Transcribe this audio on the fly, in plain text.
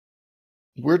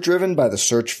We're driven by the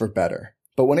search for better.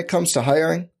 But when it comes to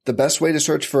hiring, the best way to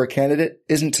search for a candidate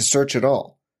isn't to search at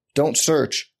all. Don't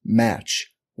search,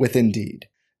 match with Indeed.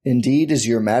 Indeed is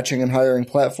your matching and hiring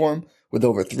platform with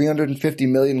over 350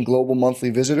 million global monthly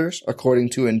visitors,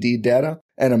 according to Indeed data,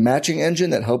 and a matching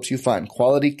engine that helps you find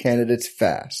quality candidates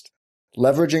fast.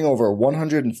 Leveraging over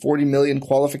 140 million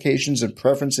qualifications and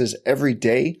preferences every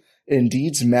day,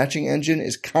 Indeed's matching engine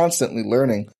is constantly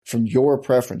learning from your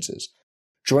preferences.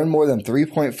 Join more than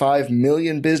 3.5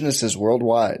 million businesses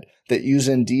worldwide that use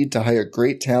Indeed to hire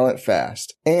great talent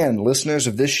fast. And listeners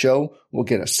of this show will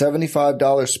get a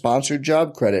 $75 sponsored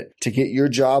job credit to get your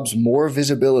jobs more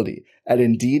visibility at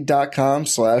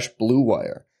Indeed.com/Blue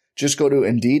Wire. Just go to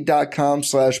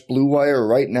Indeed.com/Blue Wire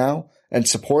right now and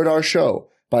support our show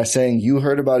by saying you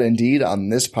heard about Indeed on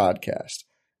this podcast.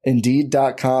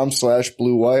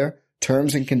 Indeed.com/Blue Wire.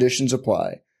 Terms and conditions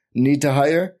apply. Need to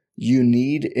hire? You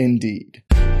need Indeed.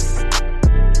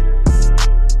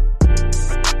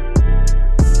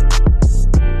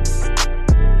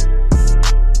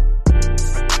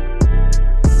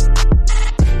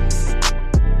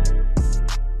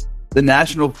 The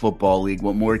National Football League,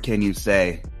 what more can you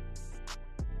say?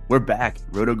 We're back.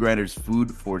 RotoGrinders Food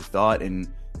for Thought,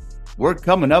 and we're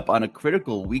coming up on a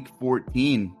critical Week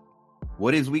 14.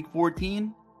 What is Week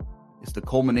 14? It's the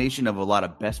culmination of a lot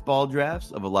of best ball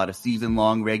drafts, of a lot of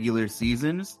season-long regular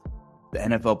seasons. The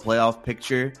NFL playoff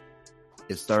picture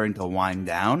is starting to wind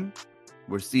down.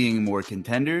 We're seeing more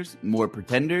contenders, more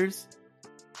pretenders,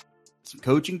 some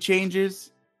coaching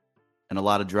changes, and a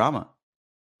lot of drama.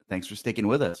 Thanks for sticking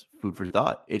with us. Food for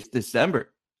Thought. It's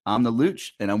December. I'm the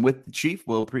Luch, and I'm with the Chief,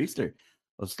 Will Priester.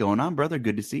 What's going on, brother?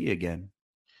 Good to see you again.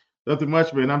 Nothing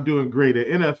much, man. I'm doing great. The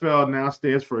NFL now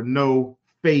stands for No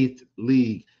Faith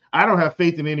League. I don't have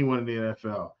faith in anyone in the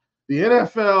NFL. The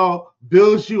NFL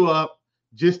builds you up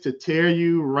just to tear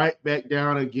you right back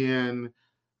down again.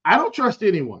 I don't trust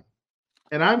anyone,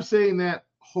 and I'm saying that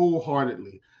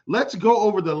wholeheartedly. Let's go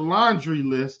over the laundry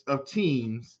list of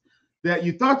teams that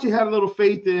you thought you had a little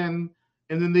faith in,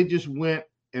 and then they just went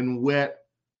and wet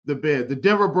the bed. The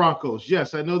Denver Broncos,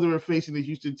 yes, I know they were facing the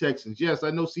Houston Texans. Yes,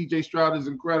 I know C.J. Stroud is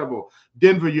incredible.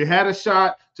 Denver, you had a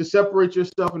shot to separate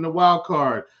yourself in the wild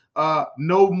card.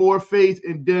 No more faith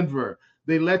in Denver.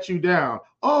 They let you down.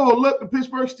 Oh, look, the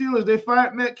Pittsburgh Steelers, they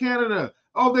fired Matt Canada.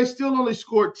 Oh, they still only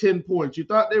scored 10 points. You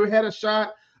thought they had a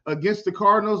shot against the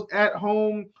Cardinals at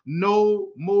home. No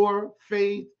more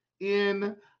faith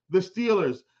in the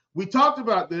Steelers. We talked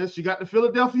about this. You got the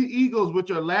Philadelphia Eagles, which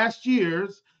are last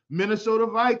year's Minnesota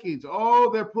Vikings.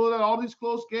 Oh, they're pulling out all these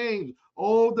close games.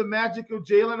 Oh, the magic of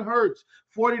Jalen Hurts.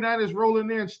 49ers rolling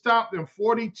in and stopped them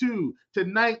 42-19.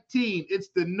 It's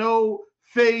the No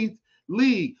Faith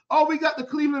League. Oh, we got the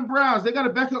Cleveland Browns. They got a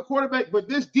backup quarterback, but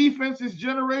this defense is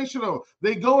generational.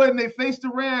 They go in, they face the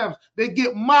Rams. They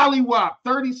get mollywopped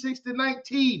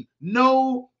 36-19.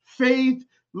 No Faith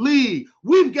League.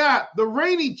 We've got the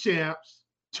reigning champs,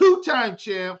 two-time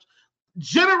champs,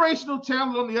 generational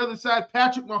talent on the other side,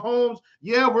 Patrick Mahomes.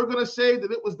 Yeah, we're going to say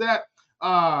that it was that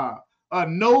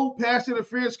no pass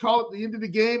interference call at the end of the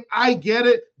game. I get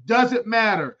it. Doesn't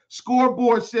matter.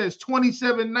 Scoreboard says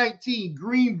 27-19,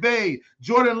 Green Bay.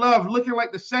 Jordan Love looking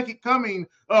like the second coming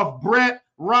of Brett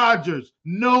Rodgers.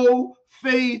 No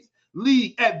Faith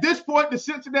League. At this point, the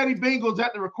Cincinnati Bengals,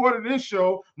 at the recording of this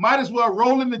show, might as well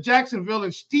roll into Jacksonville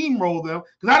and steamroll them,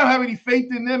 because I don't have any faith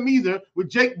in them either, with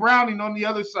Jake Browning on the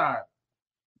other side.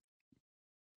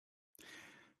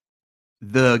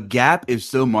 The gap is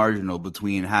so marginal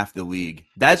between half the league.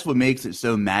 That's what makes it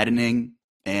so maddening.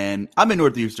 And I'm in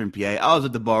Northeastern PA. I was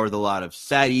at the bar with a lot of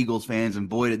sad Eagles fans, and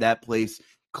boy, did that place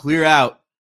clear out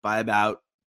by about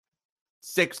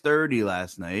 6:30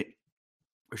 last night.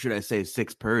 Or should I say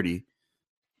 6:30?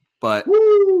 But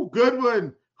woo, good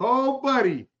one. Oh,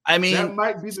 buddy. I mean, that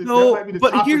might be the topic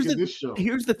of this show.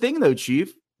 Here's the thing, though,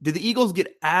 Chief. Did the Eagles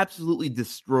get absolutely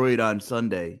destroyed on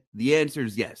Sunday? The answer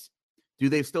is yes. Do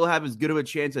they still have as good of a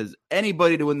chance as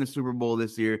anybody to win the Super Bowl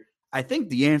this year? I think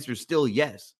the answer is still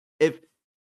yes.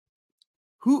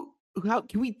 How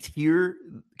can we tier?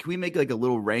 Can we make like a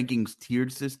little rankings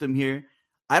tiered system here?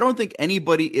 I don't think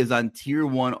anybody is on tier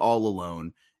one all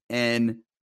alone. And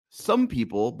some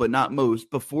people, but not most,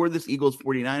 before this Eagles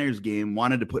 49ers game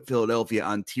wanted to put Philadelphia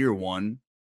on tier one.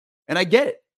 And I get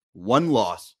it. One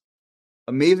loss.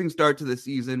 Amazing start to the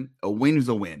season. A win is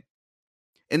a win.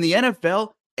 In the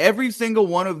NFL, every single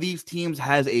one of these teams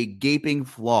has a gaping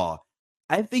flaw.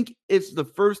 I think it's the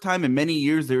first time in many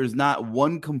years there is not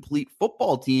one complete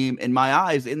football team, in my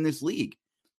eyes, in this league.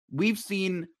 We've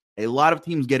seen a lot of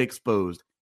teams get exposed.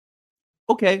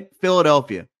 Okay,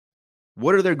 Philadelphia.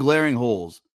 What are their glaring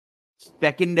holes?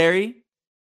 Secondary,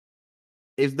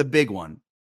 is the big one.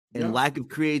 And Yeah. lack of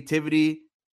creativity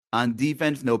on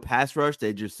defense, no pass rush.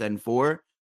 They just send 4.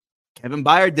 Kevin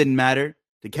Byard didn't matter.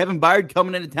 Did Kevin Byard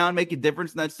coming into town make a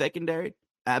difference in that secondary?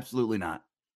 Absolutely not.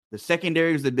 The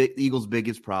secondary is the Eagles'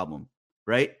 biggest problem,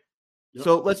 right? Yep.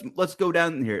 So let's go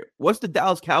down here. What's the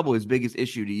Dallas Cowboys' biggest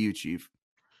issue to you, Chief?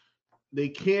 They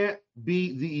can't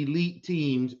beat the elite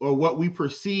teams or what we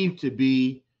perceive to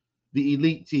be the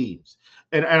elite teams.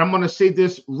 And I'm going to say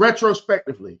this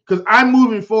retrospectively because I'm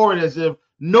moving forward as if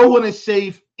no one is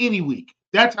safe any week.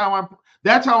 That's how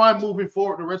I'm moving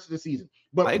forward the rest of the season.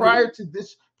 But prior to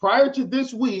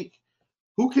this week,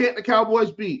 who can't the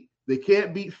Cowboys beat? They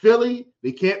can't beat Philly.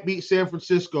 They can't beat San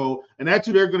Francisco, and that's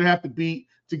who they're going to have to beat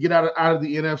to get out of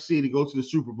the NFC to go to the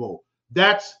Super Bowl.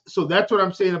 That's what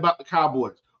I'm saying about the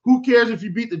Cowboys. Who cares if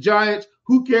you beat the Giants?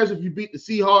 Who cares if you beat the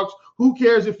Seahawks? Who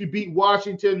cares if you beat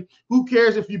Washington? Who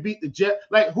cares if you beat the Jets?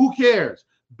 Like, who cares?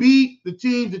 Beat the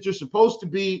teams that you're supposed to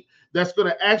beat. That's going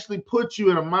to actually put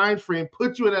you in a mind frame,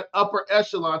 put you in that upper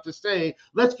echelon to say,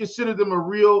 let's consider them a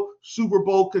real Super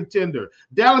Bowl contender.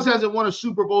 Dallas hasn't won a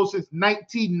Super Bowl since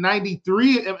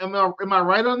 1993. Am I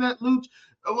right on that, Luch?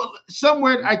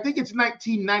 Somewhere, I think it's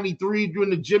 1993 during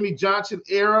the Jimmy Johnson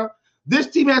era. This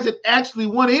team hasn't actually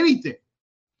won anything.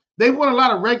 They've won a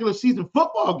lot of regular season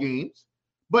football games,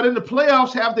 but in the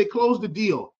playoffs, have they closed the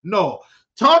deal? No.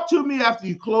 Talk to me after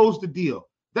you close the deal.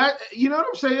 That, you know what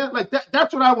I'm saying? Like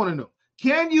that's what I want to know.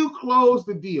 Can you close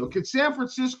the deal? Can San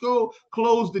Francisco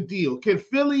close the deal? Can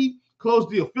Philly close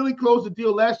the deal? Philly closed the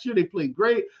deal last year. They played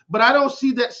great, but I don't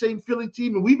see that same Philly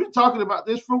team. And we've been talking about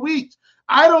this for weeks.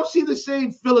 I don't see the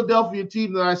same Philadelphia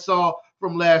team that I saw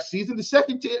from last season. The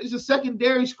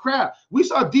secondary's crap. We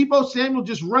saw Deebo Samuel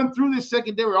just run through this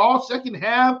secondary all second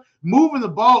half, moving the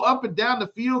ball up and down the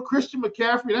field. Christian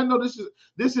McCaffrey, I know this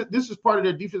is part of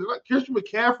their defense. Like Christian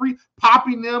McCaffrey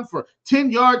popping them for 10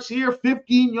 yards here,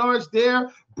 15 yards there.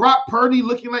 Brock Purdy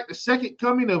looking like the second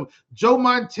coming of Joe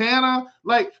Montana.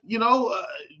 Like,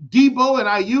 Deebo and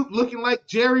Ayuk looking like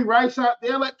Jerry Rice out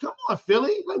there. Like, come on,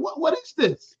 Philly. Like, what is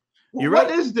this? You're what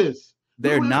right. is this?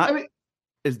 They're not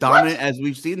as dominant as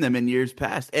we've seen them in years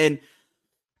past. And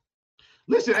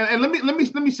listen, and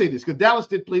let me say this, because Dallas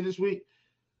did play this week.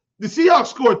 The Seahawks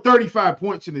scored 35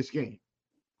 points in this game.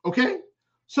 Okay?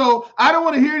 So I don't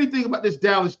want to hear anything about this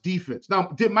Dallas defense. Now,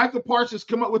 did Michael Parsons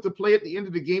come up with a play at the end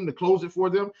of the game to close it for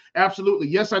them? Absolutely.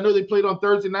 Yes, I know they played on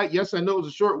Thursday night. Yes, I know it was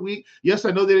a short week. Yes,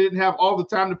 I know they didn't have all the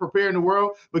time to prepare in the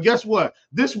world. But guess what?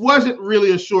 This wasn't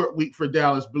really a short week for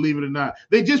Dallas, believe it or not.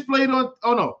 They just played on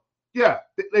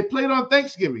they played on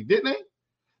Thanksgiving, didn't they?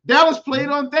 Dallas played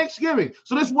on Thanksgiving.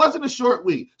 So this wasn't a short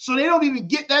week. So they don't even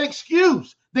get that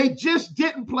excuse. They just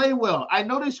didn't play well. I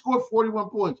know they scored 41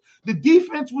 points. The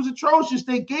defense was atrocious.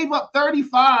 They gave up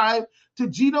 35 to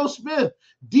Geno Smith.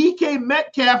 DK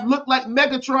Metcalf looked like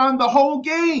Megatron the whole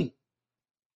game.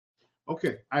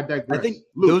 Okay, I digress. I think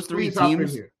Luke, those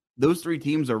three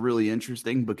teams are really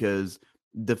interesting because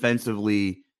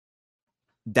defensively,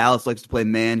 Dallas likes to play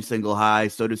man single high.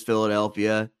 So does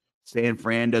Philadelphia. San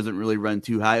Fran doesn't really run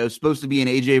too high. It was supposed to be an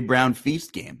A.J. Brown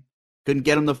feast game. Couldn't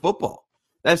get him the football.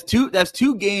 That's two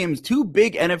games, two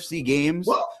big NFC games.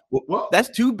 Well, that's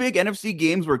two big NFC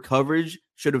games where coverage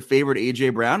should have favored A.J.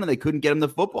 Brown, and they couldn't get him the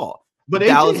football. But A.J.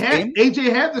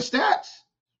 had the stats.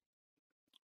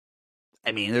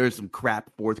 I mean, there was some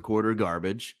crap fourth quarter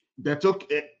garbage. That's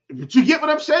okay. But you get what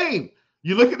I'm saying.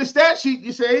 You look at the stat sheet,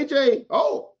 you say, A.J.,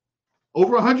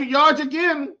 over 100 yards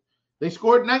again. They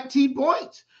scored 19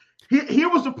 points. Here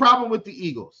was the problem with the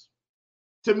Eagles,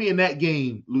 to me, in that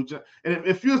game, Lucha. And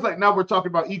it feels like now we're talking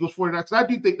about Eagles 49ers. I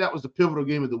do think that was the pivotal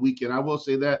game of the weekend. I will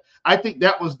say that. I think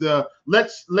that was the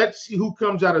let's see who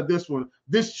comes out of this one.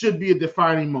 This should be a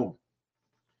defining moment.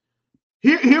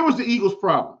 Here was the Eagles'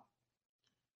 problem.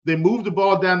 They moved the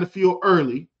ball down the field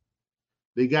early.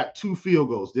 They got 2 field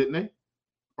goals, didn't they?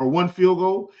 Or 1 field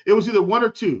goal? It was either 1 or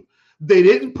 2. They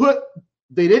didn't put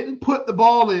the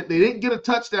ball in. They didn't get a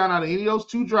touchdown out of any of those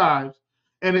 2 drives,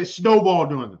 and it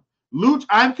snowballed on them. Luch,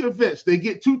 I'm convinced they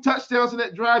get 2 touchdowns in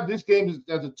that drive. This game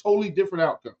has a totally different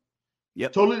outcome.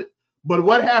 Yep. Totally. But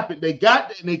what happened? They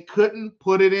got it and they couldn't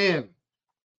put it in.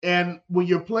 And when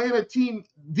you're playing a team,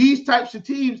 these types of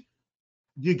teams,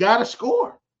 you got to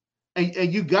score.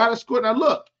 And you got to score. Now,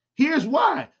 look, here's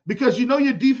why. Because you know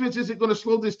your defense isn't going to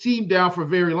slow this team down for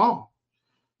very long.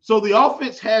 So the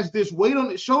offense has this weight on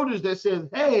its shoulders that says,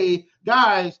 hey,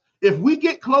 guys, if we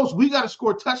get close, we got to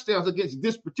score touchdowns against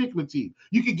this particular team.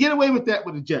 You can get away with that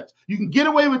with the Jets. You can get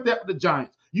away with that with the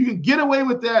Giants. You can get away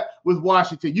with that with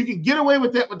Washington. You can get away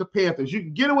with that with the Panthers. You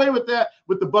can get away with that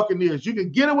with the Buccaneers. You can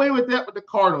get away with that with the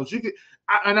Cardinals.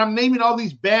 And I'm naming all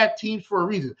these bad teams for a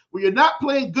reason. When you're not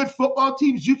playing good football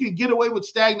teams, you can get away with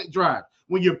stagnant drives.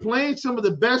 When you're playing some of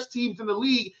the best teams in the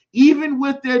league, even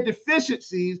with their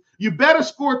deficiencies, you better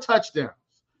score touchdowns.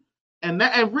 And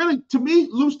really, to me,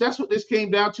 Luce, that's what this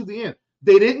came down to the end.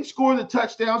 They didn't score the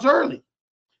touchdowns early.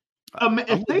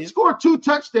 If they score 2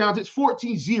 touchdowns, it's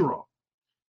 14-0.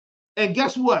 And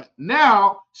guess what?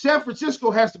 Now San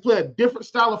Francisco has to play a different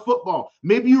style of football.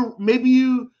 Maybe you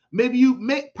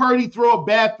make Purdy throw a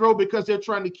bad throw because they're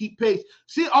trying to keep pace.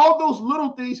 See, all those little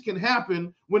things can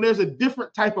happen when there's a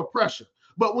different type of pressure.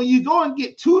 But when you go and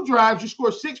get 2 drives, you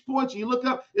score 6 points, and you look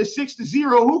up, it's 6-0.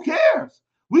 Who cares?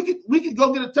 We could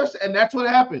go get a touchdown, and that's what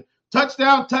happened.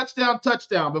 Touchdown, touchdown,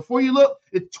 touchdown. Before you look,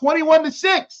 it's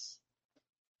 21-6.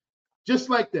 Just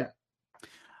like that.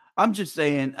 I'm just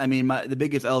saying, I mean, the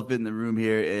biggest elephant in the room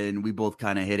here, and we both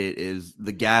kind of hit it, is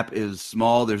the gap is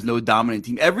small. There's no dominant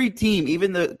team. Every team,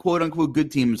 even the quote-unquote good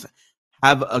teams,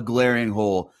 have a glaring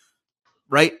hole,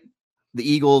 right? The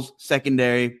Eagles,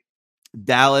 secondary,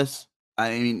 Dallas.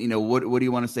 I mean, what do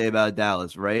you want to say about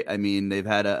Dallas, right? I mean, they've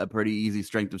had a pretty easy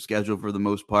strength of schedule for the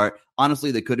most part.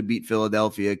 Honestly, they could have beat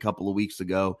Philadelphia a couple of weeks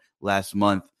ago, last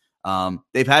month.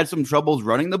 They've had some troubles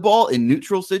running the ball in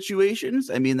neutral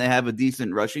situations. I mean, they have a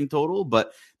decent rushing total,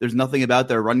 but there's nothing about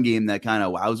their run game that kind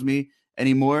of wows me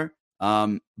anymore.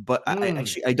 But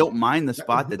I don't mind the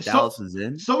spot that Dallas is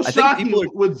in. So shocking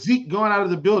with Zeke going out of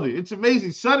the building. It's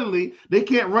amazing. Suddenly, they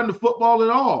can't run the football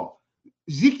at all.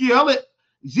 Ezekiel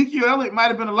Elliott might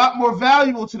have been a lot more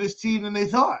valuable to this team than they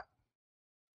thought.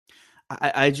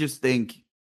 I just think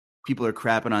people are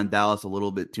crapping on Dallas a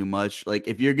little bit too much. Like,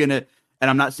 if you're going to,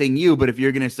 and I'm not saying you, but if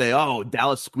you're going to say, oh,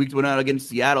 Dallas squeaked one out against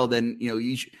Seattle, then,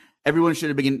 everyone should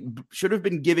have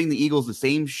been giving the Eagles the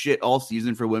same shit all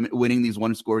season for winning these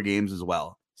one-score games as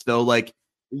well. So, exactly.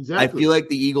 I feel like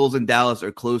the Eagles and Dallas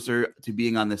are closer to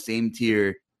being on the same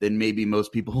tier than maybe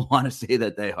most people want to say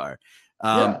that they are.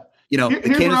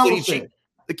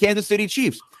 The Kansas City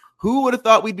Chiefs. Who would have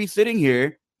thought we'd be sitting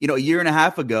here, a year and a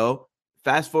half ago,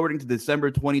 fast forwarding to December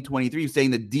 2023,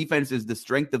 saying the defense is the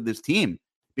strength of this team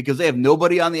because they have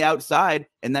nobody on the outside,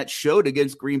 and that showed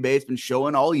against Green Bay. It's been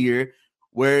showing all year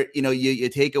where, you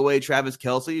take away Travis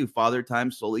Kelce, who Father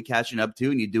Time's slowly catching up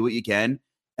to, and you do what you can.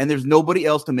 And there's nobody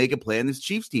else to make a play on this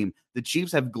Chiefs team. The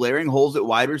Chiefs have glaring holes at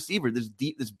wide receiver. This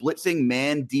blitzing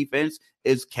man defense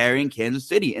is carrying Kansas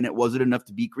City, and it wasn't enough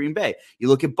to beat Green Bay. You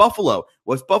look at Buffalo.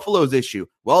 What's Buffalo's issue?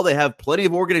 Well, they have plenty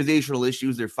of organizational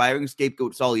issues. They're firing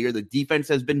scapegoats all year. The defense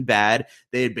has been bad.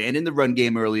 They abandoned the run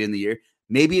game early in the year.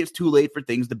 Maybe it's too late for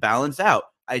things to balance out.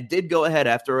 I did go ahead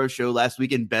after our show last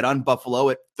week and bet on Buffalo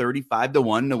at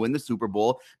 35-1 to win the Super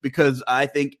Bowl because I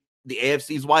think the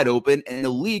AFC is wide open and the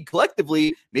league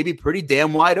collectively may be pretty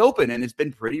damn wide open, and it's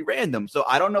been pretty random. So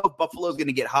I don't know if Buffalo is going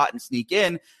to get hot and sneak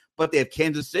in, but they have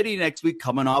Kansas City next week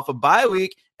coming off a bye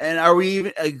week. And are we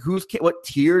even what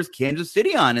tier is Kansas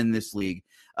City on in this league?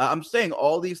 I'm saying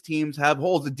all these teams have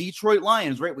holes. The Detroit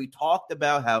Lions, right? We talked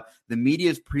about how the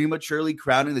media is prematurely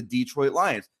crowning the Detroit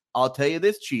Lions. I'll tell you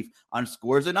this, Chief, on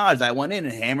Scores and Odds, I went in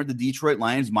and hammered the Detroit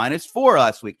Lions -4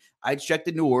 last week. I checked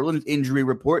the New Orleans injury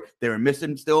report. They were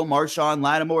missing still Marshawn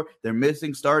Lattimore. They're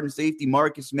missing starting safety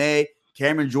Marcus May.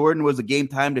 Cameron Jordan was a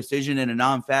game-time decision and a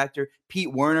non-factor.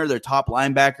 Pete Werner, their top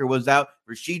linebacker, was out.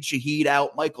 Rashid Shaheed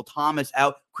out. Michael Thomas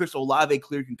out. Chris Olave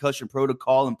cleared concussion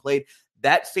protocol and played.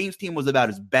 That Saints team was about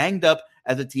as banged up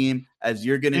as a team as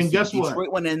you're going to see. Guess Detroit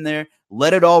what? Went in there,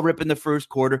 let it all rip in the first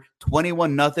quarter,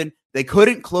 21-0. They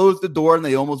couldn't close the door, and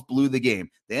they almost blew the game.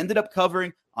 They ended up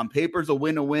covering. On paper's a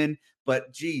win,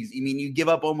 but geez, you give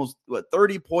up almost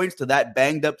 30 points to that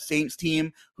banged-up Saints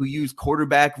team who used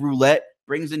quarterback roulette,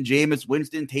 brings in Jameis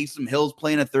Winston, Taysom Hill's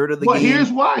playing a third of the game. Well,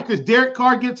 here's why, because Derek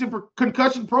Carr gets in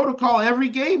concussion protocol every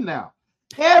game now.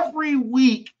 Every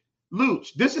week,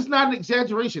 Luch, this is not an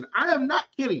exaggeration. I am not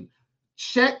kidding.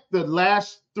 Check the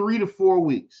last 3 to 4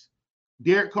 weeks.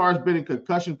 Derek Carr's been in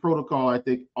concussion protocol, I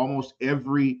think, almost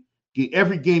every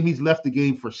game he's left the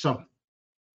game for something.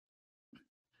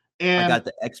 And I got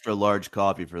the extra large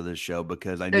coffee for this show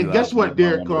because I knew. And guess what,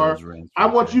 Derek Carr? I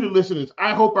want you to listen to this.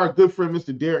 I hope our good friend,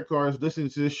 Mr. Derek Carr, is listening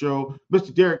to this show.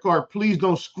 Mr. Derek Carr, please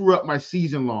don't screw up my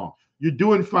season long. You're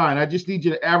doing fine. I just need you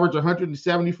to average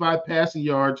 175 passing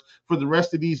yards for the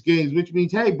rest of these games, which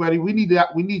means, hey, buddy, we need you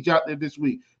out there this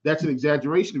week. That's an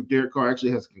exaggeration. If Derek Carr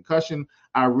actually has a concussion,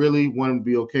 I really want him to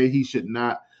be okay. He should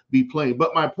not be playing.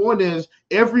 But my point is,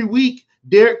 every week,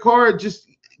 Derek Carr just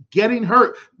getting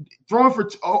hurt,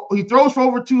 he throws for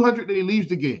over 200 and he leaves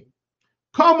the game.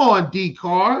 Come on, D.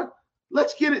 Carr.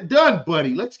 Let's get it done,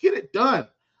 buddy. Let's get it done.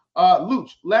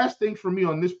 Luch, last thing for me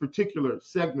on this particular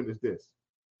segment is this.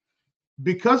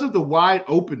 Because of the wide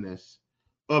openness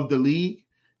of the league,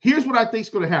 here's what I think is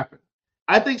going to happen.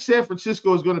 I think San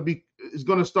Francisco is going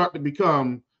to start to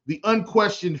become the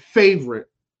unquestioned favorite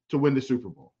to win the Super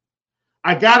Bowl.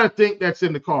 I gotta think that's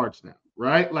in the cards now,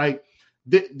 right? Like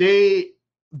they're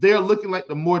looking like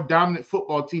the more dominant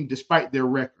football team despite their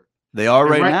record. They are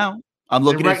right now. I'm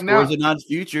looking at scores and odds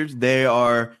futures. They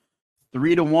are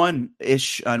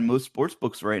 3-1-ish on most sports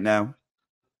books right now.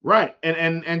 Right,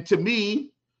 and to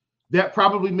me, that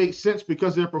probably makes sense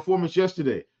because of their performance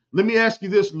yesterday. Let me ask you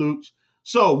this, Luke.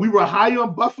 So we were high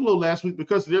on Buffalo last week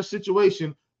because of their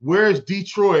situation. Where is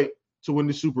Detroit to win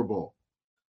the Super Bowl?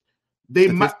 They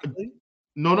might.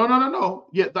 No.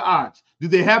 Yeah, the odds. Do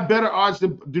they have better odds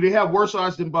do they have worse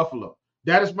odds than Buffalo?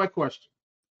 That is my question.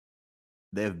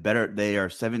 They have better. They are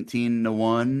 17-1,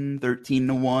 13-1,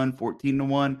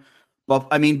 14-1. But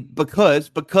I mean, because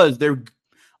they're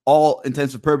all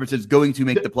intents and purposes going to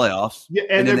make the playoffs. Yeah,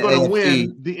 and they're going to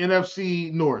win the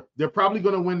NFC North. They're probably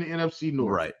going to win the NFC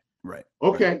North. Right.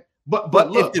 Okay. Right.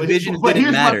 But look, if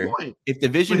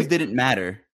divisions didn't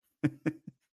matter,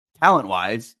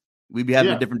 talent-wise, we'd be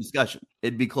having a different discussion.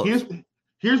 It'd be close.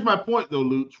 Here's my point, though,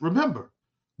 Luke. Remember,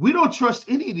 we don't trust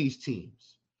any of these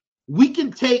teams. We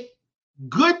can take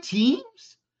good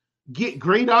teams, get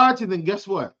great odds, and then guess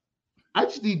what? I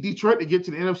just need Detroit to get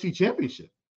to the NFC Championship.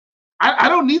 I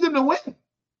don't need them to win.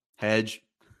 Hedge.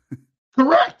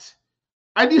 Correct.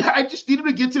 I just need them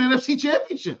to get to the NFC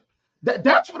Championship.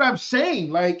 That's what I'm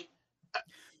saying. Like,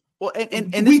 well,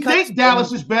 and we think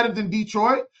Dallas is better than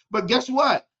Detroit, but guess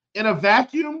what? In a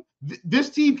vacuum, this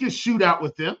team can shoot out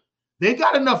with them. They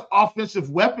got enough offensive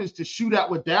weapons to shoot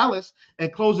out with Dallas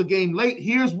and close a game late.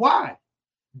 Here's why.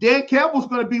 Dan Campbell's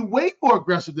going to be way more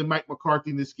aggressive than Mike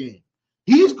McCarthy in this game.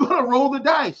 He's going to roll the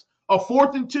dice. A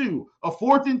 4th and 2, a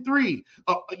 4th and 3.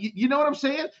 You know what I'm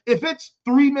saying? If it's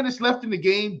 3 minutes left in the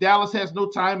game, Dallas has no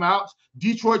timeouts,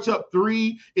 Detroit's up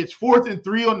 3, it's 4th and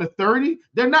 3 on the 30,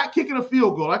 they're not kicking a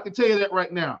field goal. I can tell you that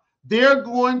right now. They're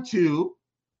going to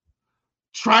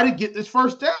try to get this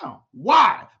first down.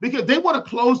 Why? Because they want to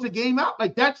close the game out.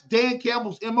 Like, that's Dan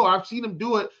Campbell's MO. I've seen him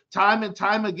do it time and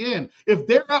time again. If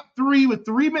they're up 3 with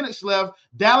 3 minutes left,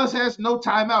 Dallas has no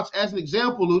timeouts. As an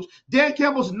example, Luch, Dan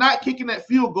Campbell's not kicking that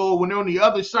field goal when they're on the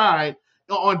other side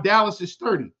on Dallas's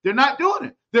 30. They're not doing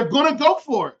it. They're going to go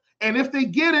for it. And if they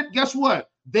get it, guess what?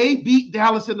 They beat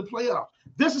Dallas in the playoffs.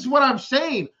 This is what I'm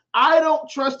saying. I don't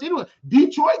trust anyone.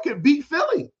 Detroit could beat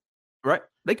Philly. Right.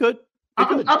 They could.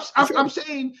 I'm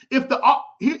saying here's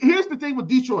the thing with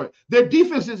Detroit. Their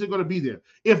defense isn't going to be there.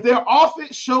 If their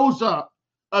offense shows up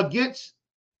against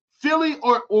Philly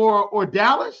or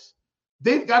Dallas,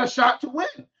 they've got a shot to win.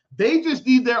 They just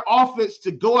need their offense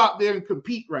to go out there and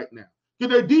compete right now.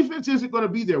 Because their defense isn't going to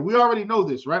be there. We already know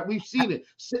this, right? We've seen it.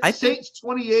 Saints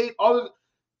 28,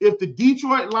 if the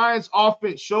Detroit Lions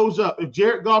offense shows up, if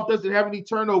Jared Goff doesn't have any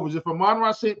turnovers, if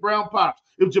Amon-Ra St. Brown pops,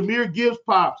 if Jahmyr Gibbs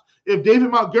pops, if David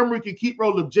Montgomery can keep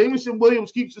rolling, if Jameson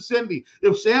Williams keeps ascending,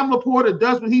 if Sam Laporta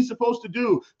does what he's supposed to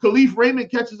do, Khalif Raymond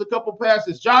catches a couple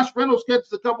passes, Josh Reynolds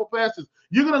catches a couple passes,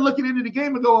 you're going to look at the end of the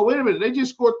game and go, oh, wait a minute, they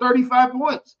just scored 35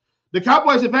 points. The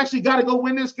Cowboys have actually got to go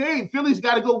win this game. Philly's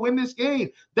got to go win this game.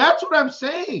 That's what I'm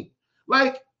saying.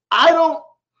 Like, I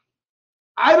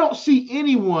don't see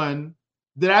anyone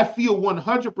that I feel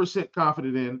 100%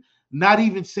 confident in, not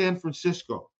even San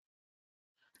Francisco.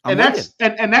 And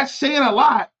that's saying a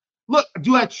lot. Look,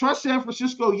 do I trust San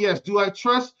Francisco? Yes. Do I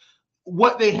trust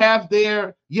what they have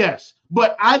there? Yes.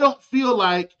 But I don't feel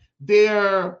like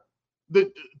they're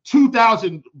the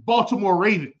 2000 Baltimore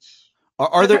Ravens.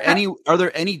 Are there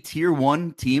any tier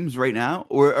 1 teams right now,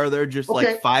 or are there just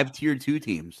like 5 tier 2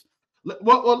 teams?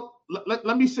 Well,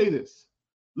 let me say this.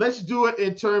 Let's do it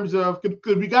in terms of,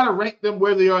 because we got to rank them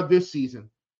where they are this season.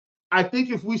 I think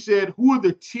if we said, who are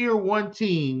the tier 1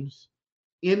 teams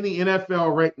in the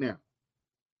NFL right now?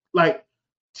 Like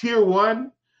tier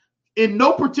 1, in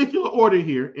no particular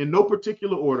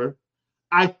order,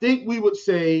 I think we would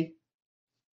say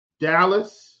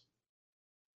Dallas,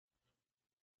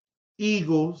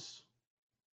 Eagles,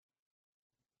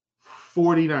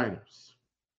 49ers.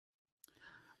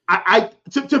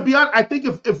 To be honest, I think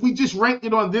if we just ranked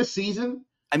it on this season,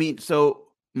 I mean, so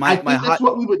that's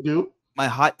what we would do. My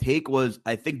hot take was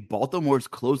I think Baltimore's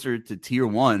closer to tier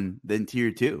 1 than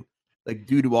tier 2, like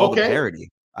due to all the parity.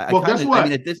 Guess what? I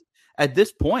mean, at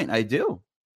this point, I do.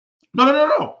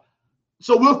 No.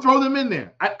 So we'll throw them in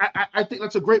there. I think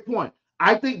that's a great point.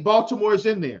 I think Baltimore is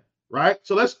in there, right?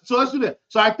 So let's do that.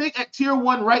 So I think at tier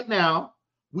 1 right now,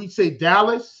 we'd say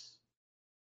Dallas,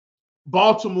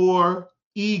 Baltimore,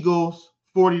 Eagles,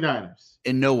 49ers.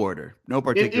 In no order. No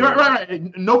particular order.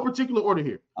 Right. No particular order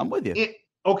here. I'm with you.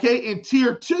 In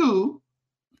tier 2,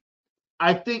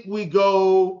 I think we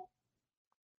go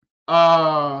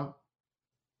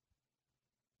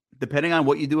depending on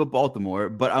what you do with Baltimore,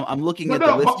 but I'm looking at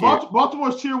the list here.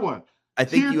 Baltimore's tier 1. I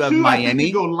think tier you have 2, Miami. I think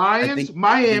we go Lions,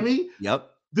 Miami. Yep.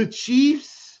 The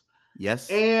Chiefs. Yes.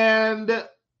 And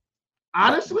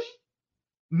honestly,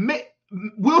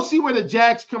 we'll see where the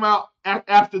Jags come out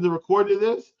after the recording of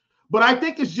this. But I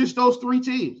think it's just those 3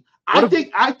 teams. I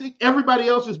think everybody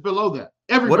else is below that.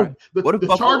 Everybody.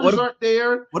 The Chargers aren't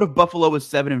there. What if Buffalo is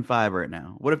 7-5 right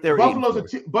now? What if they're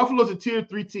Buffalo's a tier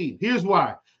 3 team? Here's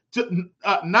why.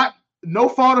 No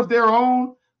fault of their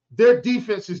own. Their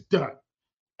defense is done,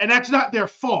 and that's not their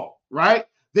fault, right?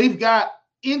 They've got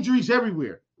injuries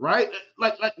everywhere, right?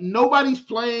 Like nobody's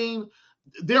playing.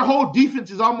 Their whole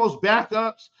defense is almost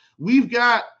backups. We've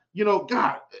got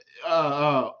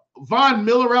Von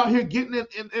Miller out here getting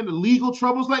in the legal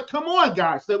troubles. Like, come on,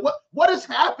 guys. What is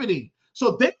happening?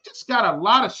 So they just got a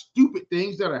lot of stupid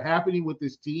things that are happening with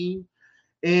this team.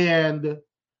 And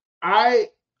I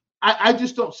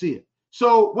just don't see it.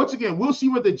 So once again, we'll see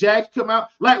where the Jags come out.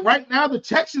 Like right now, the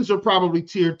Texans are probably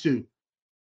tier 2.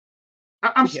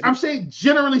 I'm saying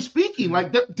generally speaking,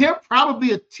 like they're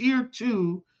probably a tier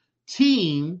 2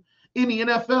 team in the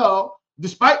NFL,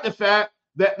 despite the fact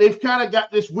that they've kind of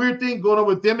got this weird thing going on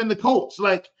with them and the Colts.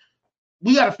 Like,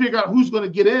 we got to figure out who's going to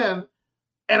get in.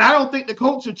 And I don't think the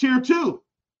Colts are tier 2.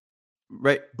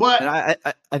 Right. But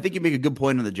I think you make a good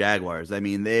point on the Jaguars. I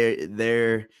mean,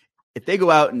 they're if they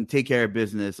go out and take care of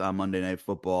business on Monday Night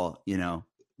Football,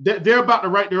 they're about to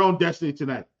write their own destiny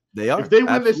tonight. They are. If they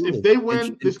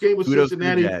win this game with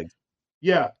Cincinnati,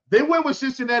 they win with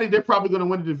Cincinnati, they're probably going to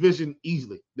win the division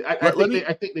easily.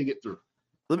 I think they get through.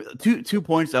 Two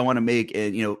points I want to make,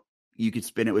 and you could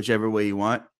spin it whichever way you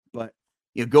want, but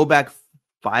go back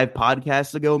 5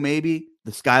 podcasts ago, maybe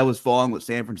the sky was falling with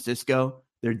San Francisco.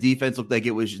 Their defense looked like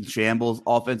it was in shambles.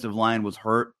 Offensive line was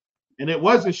hurt, and it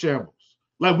was in shambles.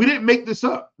 Like, we didn't make this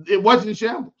up. It wasn't in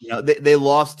shambles. They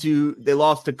lost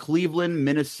to Cleveland,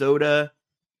 Minnesota,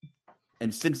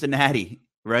 and Cincinnati,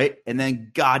 right? And then,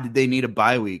 God, did they need a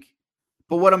bye week?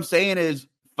 But what I'm saying is,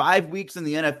 5 weeks in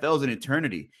the NFL is an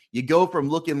eternity. You go from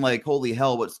looking like, holy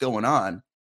hell, what's going on,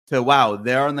 to, wow,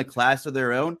 they're in the class of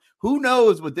their own. Who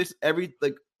knows what this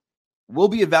we'll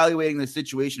be evaluating the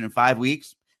situation in 5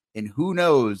 weeks, and who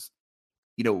knows,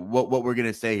 what we're going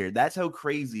to say here. That's how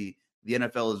crazy the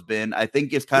NFL has been. I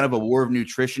think it's kind of a war of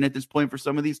nutrition at this point for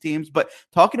some of these teams. But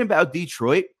talking about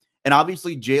Detroit, and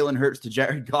obviously Jalen Hurts to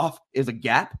Jared Goff is a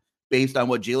gap based on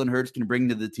what Jalen Hurts can bring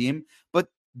to the team. But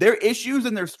their issues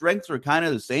and their strengths are kind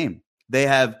of the same. They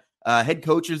have head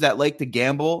coaches that like to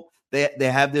gamble. They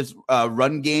have this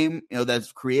run game,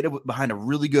 that's creative behind a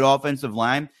really good offensive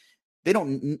line. They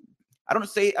don't. I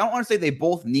don't want to say they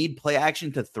both need play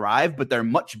action to thrive, but they're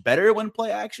much better when play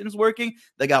action is working.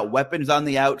 They got weapons on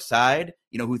the outside,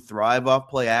 who thrive off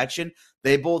play action.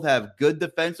 They both have good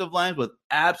defensive lines with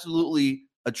absolutely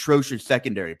atrocious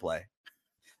secondary play.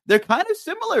 They're kind of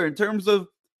similar in terms of,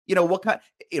 what kind,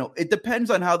 it depends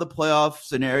on how the playoff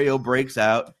scenario breaks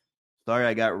out. Sorry,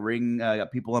 I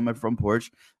got people on my front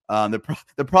porch. They're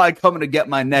probably coming to get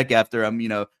my neck after I'm,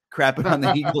 crapping on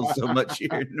the Eagles so much here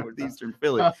in Northeastern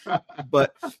Philly.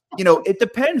 But, it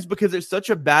depends because there's such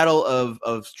a battle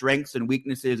of strengths and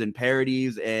weaknesses and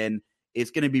parodies, and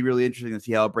it's going to be really interesting to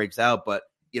see how it breaks out. But,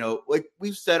 like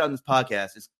we've said on this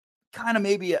podcast, it's kind of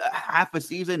maybe a half a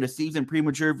season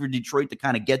premature for Detroit to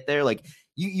kind of get there. Like,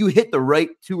 you hit the right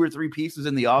 2 or 3 pieces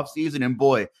in the offseason, and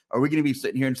boy, are we going to be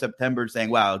sitting here in September saying,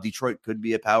 wow, Detroit could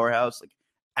be a powerhouse? Like,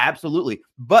 absolutely.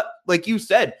 But like you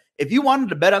said, if you wanted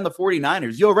to bet on the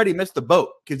 49ers, you already missed the boat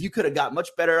because you could have got much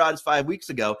better odds 5 weeks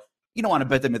ago. You don't want to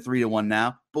bet them at 3-1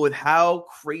 now. But with how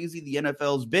crazy the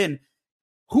NFL's been,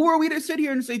 who are we to sit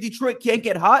here and say Detroit can't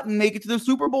get hot and make it to the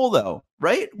Super Bowl, though?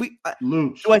 Right?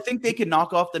 Do I think they can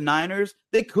knock off the Niners?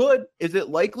 They could. Is it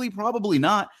likely? Probably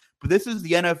not. But this is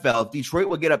the NFL. If Detroit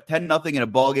will get up 10-0 in a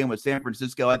ball game with San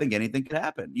Francisco, I think anything could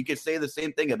happen. You could say the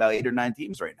same thing about 8 or 9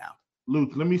 teams right now.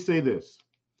 Luke, let me say this.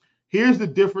 Here's the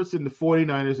difference in the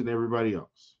 49ers and everybody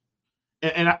else.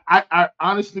 And I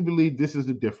honestly believe this is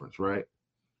the difference, right?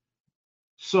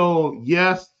 So,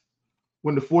 yes,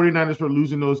 when the 49ers were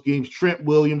losing those games, Trent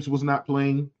Williams was not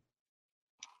playing.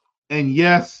 And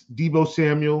yes, Deebo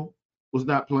Samuel was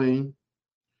not playing.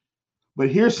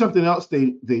 But here's something else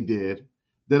they did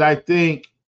that I think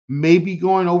may be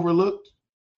going overlooked.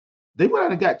 They went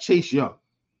out and got Chase Young.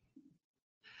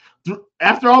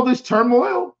 After all this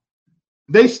turmoil,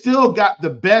 they still got the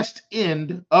best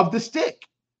end of the stick.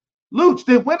 Luch,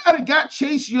 they went out and got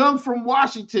Chase Young from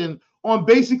Washington on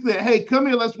basically, hey, come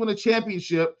here, let's win a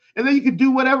championship, and then you can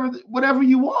do whatever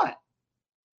you want.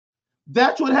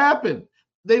 That's what happened.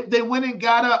 They went and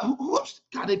got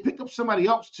God, they picked up somebody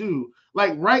else too.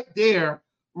 Like right there,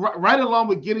 right along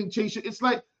with getting Chase. It's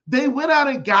like they went out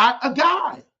and got a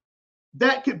guy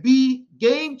that could be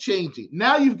game changing.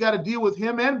 Now you've got to deal with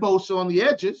him and Bosa on the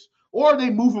edges, or they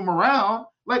move him around.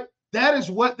 Like that is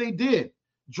what they did.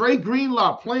 Dre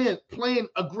Greenlaw playing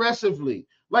aggressively.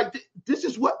 Like this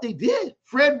is what they did.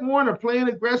 Fred Warner playing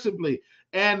aggressively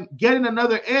and getting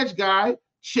another edge guy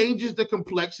changes the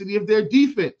complexity of their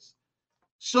defense.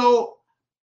 So,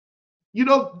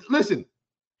 listen,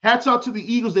 hats off to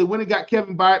the Eagles. They went and got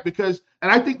Kevin Byard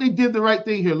and I think they did the right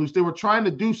thing here, Luce. They were trying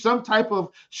to do some type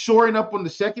of shoring up on the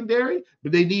secondary,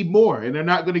 but they need more, and they're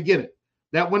not going to get it.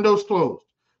 That window's closed.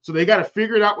 So they got to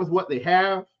figure it out with what they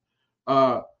have.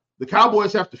 The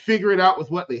Cowboys have to figure it out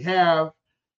with what they have.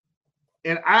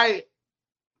 And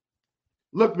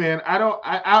look, man, I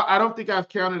don't think I've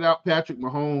counted out Patrick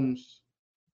Mahomes.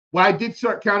 Well, I did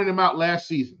start counting him out last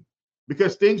season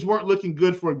because things weren't looking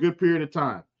good for a good period of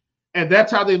time. And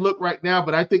that's how they look right now.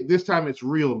 But I think this time it's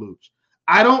real, Luch.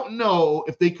 I don't know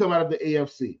if they come out of the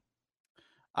AFC.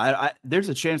 There's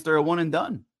a chance they're a one and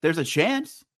done. There's a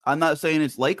chance. I'm not saying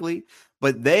it's likely,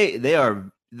 but they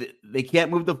can't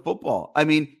move the football. I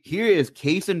mean, here is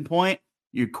case in point.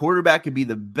 Your quarterback could be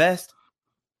the best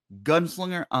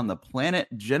gunslinger on the planet,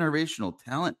 generational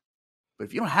talent. But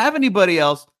if you don't have anybody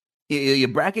else, you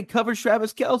bracket coverage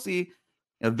Travis Kelce,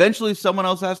 eventually someone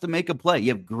else has to make a play. You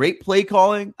have great play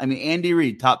calling. I mean, Andy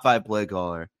Reid, top 5 play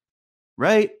caller,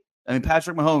 right? I mean,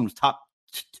 Patrick Mahomes, top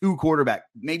 2 quarterback,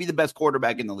 maybe the best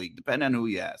quarterback in the league, depending on who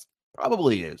you ask.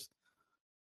 Probably is.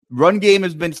 Run game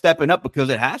has been stepping up because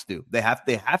it has to. They have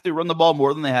to run the ball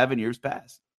more than they have in years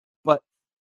past. But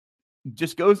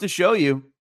just goes to show you,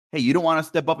 hey, you don't want to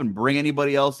step up and bring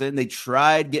anybody else in. They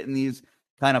tried getting these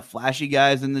kind of flashy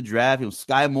guys in the draft.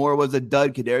 Sky Moore was a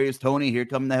dud. Kadarius Toney, here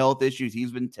come the health issues.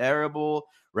 He's been terrible,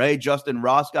 right? Justin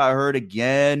Ross got hurt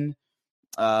again.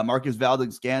 Marcus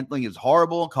Valdes-Scantling is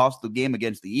horrible. Cost the game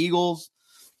against the Eagles.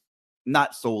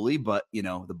 Not solely, but,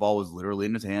 the ball was literally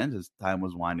in his hands as time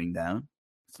was winding down.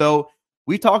 So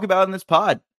we talk about in this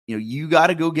pod, you got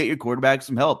to go get your quarterback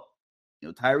some help.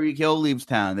 Tyreek Hill leaves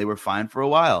town. They were fine for a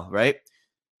while, right?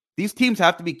 These teams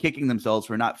have to be kicking themselves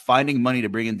for not finding money to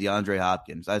bring in DeAndre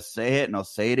Hopkins. I say it and I'll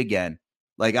say it again.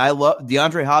 Like, I love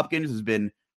DeAndre Hopkins has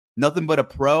been nothing but a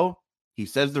pro. He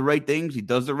says the right things. He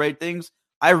does the right things.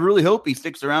 I really hope he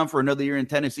sticks around for another year in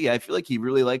Tennessee. I feel like he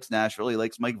really likes Nashville. He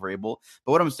likes Mike Vrabel.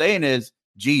 But what I'm saying is,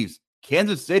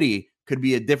 Kansas City could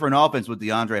be a different offense with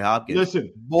DeAndre Hopkins.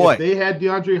 Listen, if they had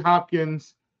DeAndre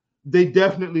Hopkins, they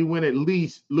definitely win at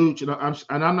least, Luch,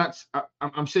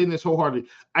 I'm saying this wholeheartedly.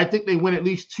 I think they win at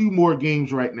least 2 more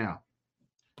games right now.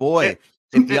 Boy,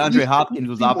 if DeAndre Hopkins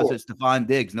was opposite Stephon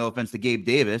Diggs, no offense to Gabe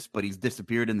Davis, but he's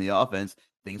disappeared in the offense,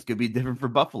 things could be different for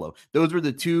Buffalo. Those were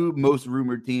the 2 most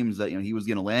rumored teams that he was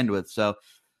going to land with. So,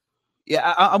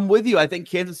 yeah, I'm with you. I think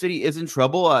Kansas City is in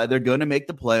trouble. They're going to make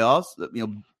the playoffs.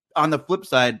 On the flip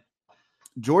side,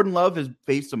 Jordan Love has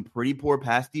faced some pretty poor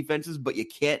pass defenses, but you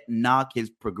can't knock his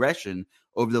progression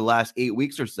over the last 8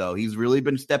 weeks or so. He's really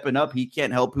been stepping up. He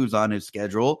can't help who's on his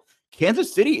schedule.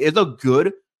 Kansas City is a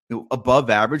good, above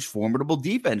average, formidable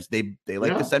defense. They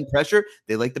like to send pressure.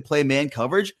 They like to play man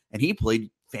coverage, and he played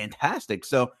fantastic.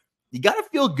 So you got to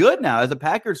feel good now as a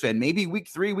Packers fan. Maybe week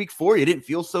 3, week 4, you didn't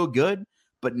feel so good,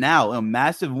 but now a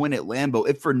massive win at Lambeau,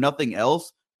 if for nothing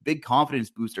else, big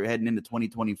confidence booster heading into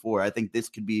 2024. I think this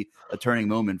could be a turning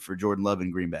moment for Jordan Love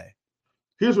in Green Bay.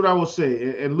 Here's what I will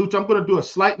say. And Luch, I'm going to do a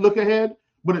slight look ahead,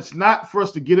 but it's not for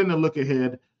us to get in the look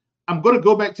ahead. I'm going to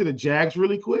go back to the Jags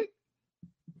really quick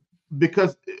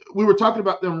because we were talking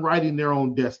about them writing their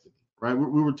own destiny, right?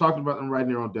 We were talking about them writing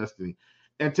their own destiny.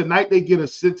 And tonight they get a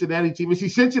Cincinnati team. See,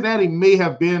 Cincinnati may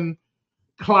have been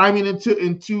climbing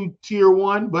into tier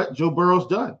 1, but Joe Burrow's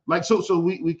done. So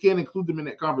we can't include them in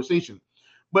that conversation.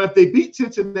 But if they beat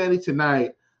Cincinnati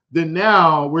tonight, then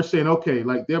now we're saying, okay,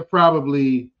 they're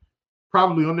probably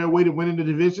on their way to winning the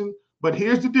division. But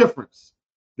here's the difference.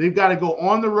 They've got to go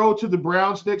on the road to the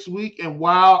Browns next week. And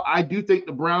while I do think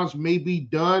the Browns may be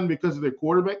done because of their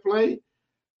quarterback play,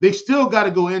 they still got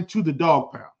to go into the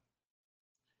dog pound.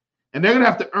 And they're going to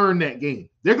have to earn that game.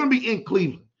 They're going to be in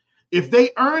Cleveland. If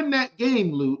they earn that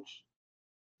game, Luch,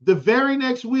 the very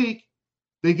next week,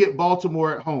 they get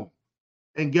Baltimore at home.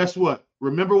 And guess what?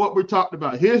 Remember what we're talking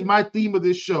about. Here's my theme of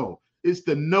this show. It's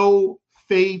the no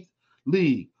faith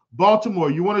league. Baltimore,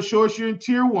 you want to show us you're in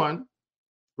tier 1,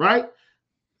 right?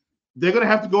 They're going to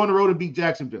have to go on the road and beat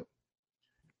Jacksonville.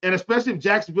 And especially if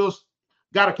Jacksonville's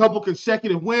got a couple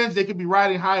consecutive wins, they could be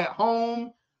riding high at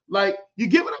home. Like, you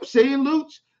get what I'm saying,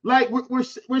 Luch? Like,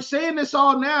 we're saying this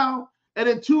all now, and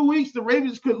in 2 weeks, the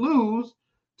Ravens could lose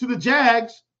to the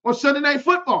Jags on Sunday Night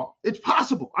Football. It's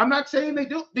possible. I'm not saying they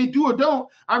do or don't.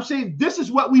 I'm saying this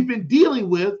is what we've been dealing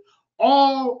with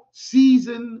all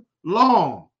season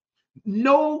long.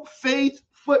 No faith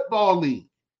football league.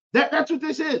 That's what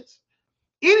this is.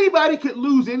 Anybody could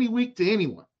lose any week to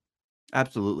anyone.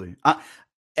 Absolutely.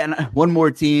 And one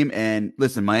more team, and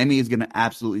listen, Miami is going to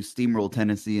absolutely steamroll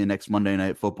Tennessee in next Monday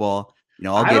Night Football. You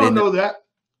know, I don't know that.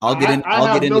 I'll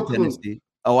get into Tennessee.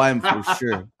 Oh, I am for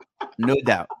sure, no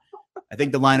doubt. I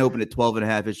think the line opened at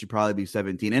 12.5. It should probably be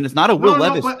 17, and it's not a Will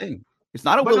Levis thing. It's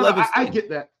not a Will Levis thing. I get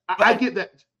that. I get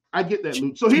that,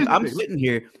 Luke. So here's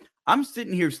I'm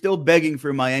sitting here still begging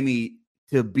for Miami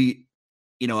to beat,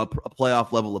 you know, a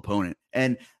playoff level opponent.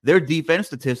 And their defense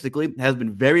statistically has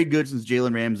been very good since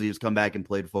Jalen Ramsey has come back and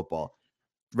played football.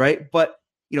 Right. But,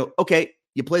 you know, okay,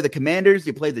 you play the Commanders,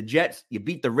 you play the Jets, you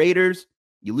beat the Raiders,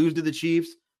 you lose to the Chiefs,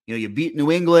 you know, you beat New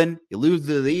England, you lose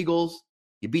to the Eagles,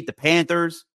 you beat the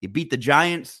Panthers, you beat the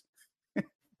Giants.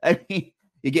 I mean,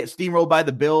 you get steamrolled by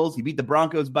the Bills, you beat the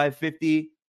Broncos by 50, you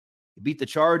beat the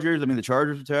Chargers. I mean, the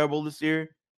Chargers are terrible this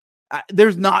year. I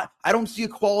don't see a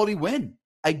quality win.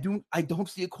 I don't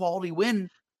see a quality win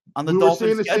on the Dolphins. We're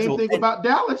saying the same thing about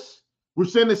Dallas. We're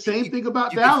saying the same thing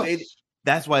about Dallas.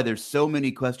 That's why there's so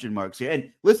many question marks here. And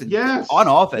listen, yes, on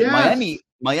offense, yes.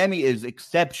 Miami is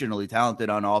exceptionally talented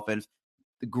on offense.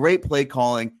 The great play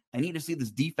calling. I need to see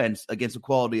this defense against a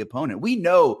quality opponent. We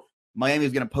know Miami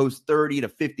is going to post 30 to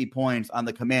 50 points on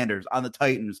the Commanders, on the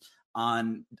Titans,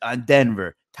 on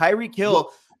Denver. Tyreek Hill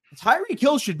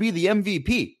should be the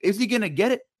MVP. Is he going to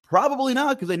get it? Probably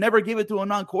not, because they never give it to a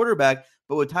non-quarterback.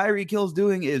 But what Tyreek Hill's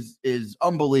doing is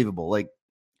unbelievable. Like,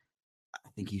 I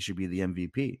think he should be the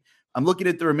MVP. I'm looking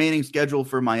at the remaining schedule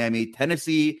for Miami: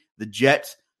 Tennessee, the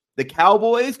Jets, the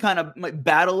Cowboys, kind of like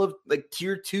battle of like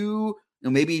tier 2, you know,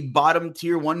 maybe bottom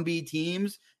tier 1B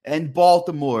teams, and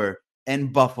Baltimore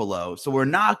and Buffalo. So we're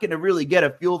not going to really get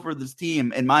a feel for this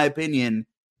team, in my opinion,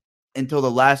 until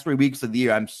the last 3 weeks of the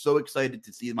year. I'm so excited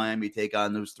to see Miami take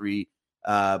on those three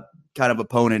kind of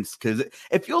opponents, because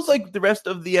it feels like the rest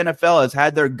of the NFL has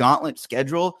had their gauntlet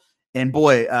schedule. And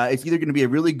boy, it's either going to be a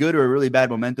really good or a really bad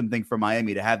momentum thing for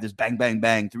Miami to have this bang, bang,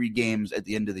 bang 3 games at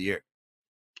the end of the year.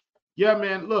 Yeah,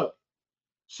 man. Look,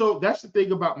 so that's the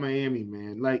thing about Miami,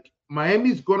 man. Like,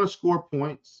 Miami's going to score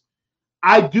points.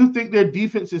 I do think their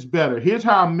defense is better. Here's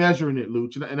how I'm measuring it,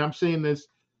 Luch, and I'm saying this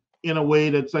in a way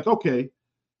that's like, okay,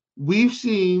 we've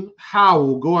seen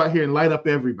Howell go out here and light up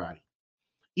everybody.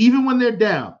 Even when they're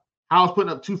down, Howell's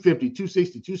putting up 250,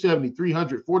 260, 270,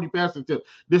 300, 40 passing attempts.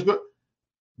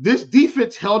 This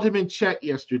defense held him in check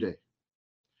yesterday.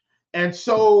 And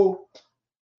so,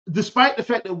 despite the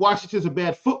fact that Washington's a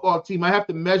bad football team, I have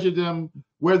to measure them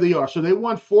where they are. So they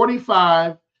won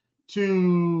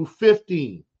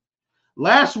 45-15.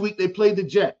 Last week, they played the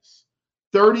Jets,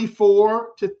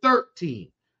 34-13.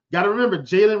 Got to remember,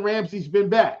 Jalen Ramsey's been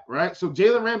back, right? So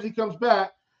Jalen Ramsey comes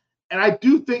back, and I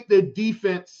do think their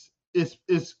defense is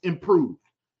improved.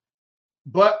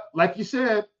 But like you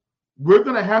said, we're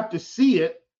going to have to see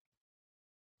it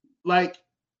like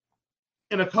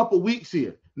in a couple weeks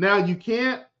here. Now, you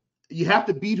have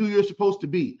to beat who you're supposed to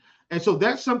beat. And so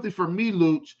that's something for me,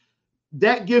 Luch,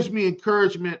 that gives me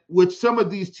encouragement with some of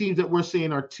these teams that we're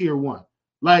saying are tier 1,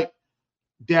 like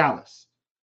Dallas.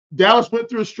 Dallas went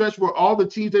through a stretch where all the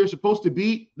teams they were supposed to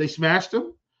beat, they smashed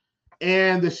them.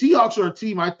 And the Seahawks are a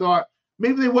team I thought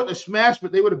maybe they wouldn't have smashed,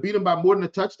 but they would have beat them by more than a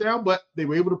touchdown, but they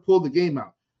were able to pull the game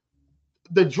out.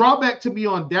 The drawback to me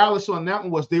on Dallas on that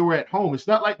one was they were at home. It's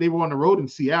not like they were on the road in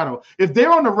Seattle. If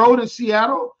they're on the road in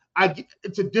Seattle,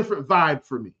 it's a different vibe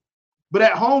for me. But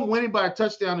at home, winning by a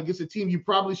touchdown against a team you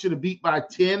probably should have beat by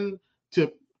 10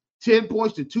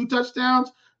 points to 2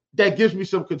 touchdowns, that gives me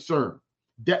some concern.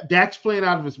 Dak's playing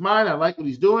out of his mind. I like what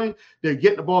he's doing. They're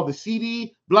getting the ball to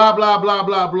CD, blah, blah, blah,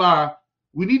 blah, blah.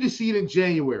 We need to see it in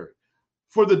January.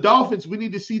 For the Dolphins, we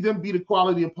need to see them beat a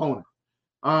quality opponent.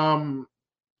 And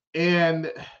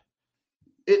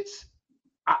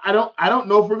I don't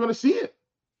know if we're going to see it.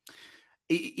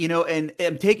 You know, and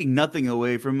I'm taking nothing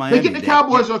away from Miami. They get the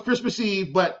Cowboys on Christmas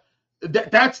Eve, but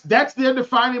that's their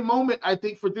defining moment, I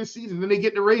think, for this season. Then they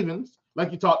get the Ravens,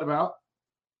 like you talked about.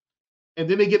 And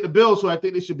then they get the Bills, so I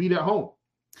think they should beat at home.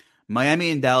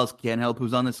 Miami and Dallas can't help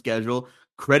who's on the schedule.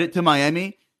 Credit to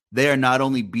Miami. They are not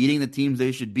only beating the teams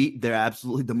they should beat, they're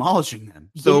absolutely demolishing them.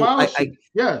 So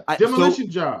demolition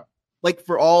job. Like,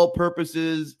 for all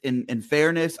purposes and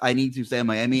fairness, I need to say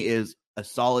Miami is a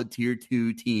solid tier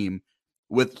 2 team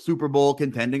with Super Bowl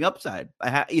contending upside.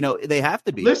 They have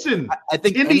to be. Listen, I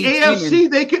think in the AFC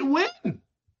they could win.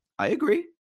 I agree,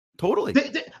 totally.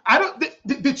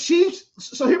 The Chiefs.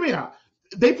 So hear me out.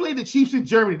 They played the Chiefs in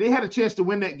Germany. They had a chance to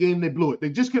win that game. They blew it. They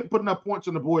just couldn't put enough points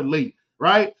on the board late,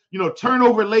 right?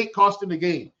 Turnover late costing the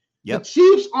game. Yep. The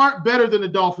Chiefs aren't better than the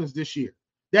Dolphins this year.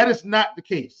 That is not the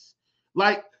case.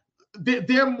 Like,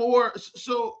 they're more,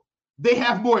 so they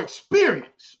have more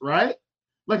experience, right?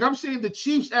 Like, I'm saying the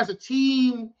Chiefs as a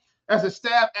team, as a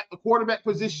staff at the quarterback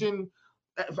position,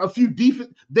 a few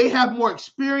defense, they have more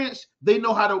experience. They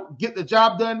know how to get the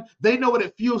job done. They know what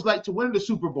it feels like to win the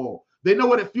Super Bowl. They know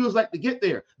what it feels like to get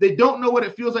there. They don't know what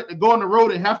it feels like to go on the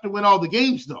road and have to win all the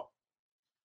games, though.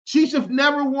 Chiefs have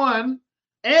never won,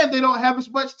 and they don't have as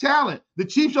much talent. The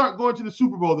Chiefs aren't going to the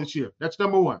Super Bowl this year. That's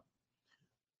number one.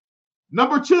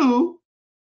 Number two,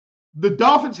 the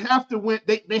Dolphins have to win.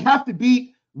 They have to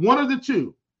beat one of the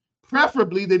two.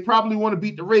 Preferably, they probably want to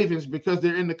beat the Ravens because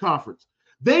they're in the conference.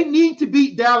 They need to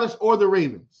beat Dallas or the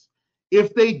Ravens.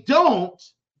 If they don't,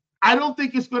 I don't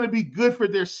think it's going to be good for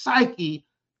their psyche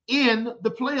in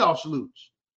the playoffs, Luch.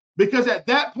 Because at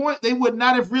that point, they would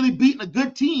not have really beaten a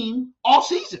good team all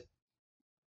season.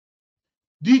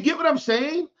 Do you get what I'm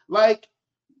saying? Like,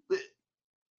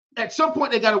 at some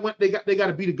point, they got to win. They got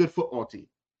to beat a good football team,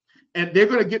 and they're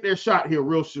going to get their shot here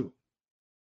real soon.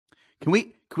 Can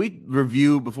we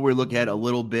review before we look at a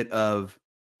little bit of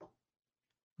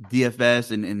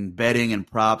DFS and betting and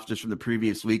props just from the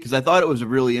previous week? Because I thought it was a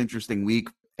really interesting week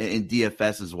in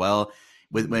DFS as well,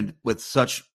 with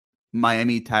such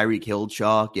Miami Tyreek Hill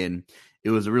chalk, and it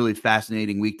was a really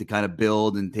fascinating week to kind of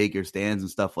build and take your stands and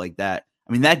stuff like that.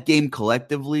 I mean, that game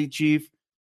collectively, Chief,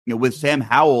 with Sam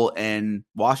Howell and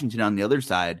Washington on the other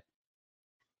side,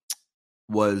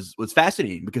 was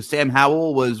fascinating because Sam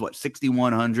Howell was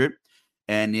 6,100,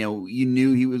 and you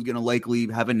knew he was going to likely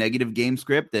have a negative game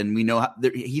script, and we know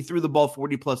he threw the ball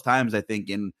 40 plus times, I think,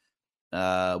 in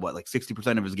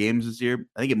 60% of his games this year.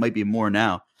 I think it might be more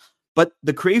now. But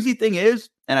the crazy thing is,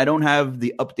 and I don't have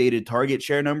the updated target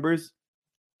share numbers,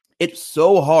 it's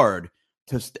so hard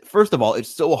first of all,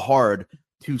 it's so hard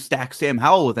to stack Sam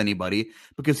Howell with anybody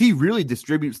because he really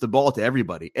distributes the ball to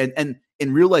everybody. And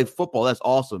in real life football, that's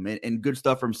awesome and good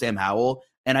stuff from Sam Howell.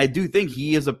 And I do think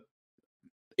he is a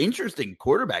interesting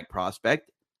quarterback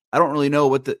prospect. I don't really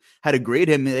know how to grade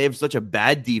him. They have such a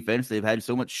bad defense. They've had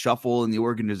so much shuffle in the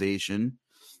organization.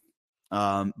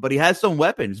 But he has some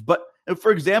weapons. But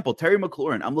for example, Terry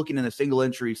McLaurin, I'm looking in the single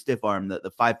entry stiff arm,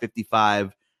 the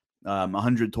 555,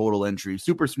 100 total entry,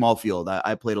 super small field.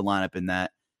 I played a lineup in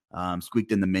that,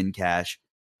 squeaked in the min cash.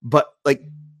 But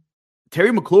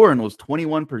Terry McLaurin was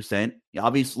 21%.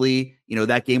 Obviously,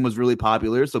 that game was really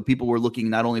popular. So people were looking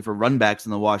not only for run backs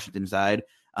on the Washington side,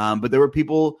 but there were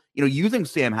people, using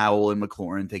Sam Howell and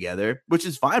McLaurin together, which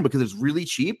is fine because it's really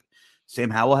cheap. Sam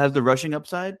Howell has the rushing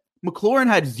upside. McLaurin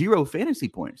had 0 fantasy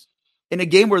points in a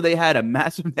game where they had a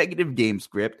massive negative game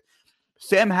script.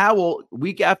 Sam Howell,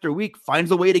 week after week,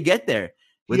 finds a way to get there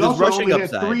with his rushing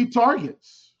upside. Had 3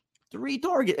 targets. 3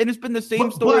 targets. And it's been the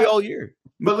same story all year.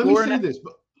 But let me say this.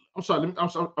 I'm sorry,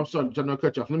 John, I'll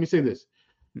cut you off. Let me say this.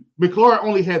 McLaurin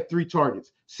only had 3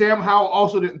 targets. Sam Howell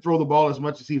also didn't throw the ball as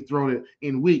much as he's thrown it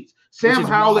in weeks. Sam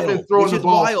Howell had been throwing the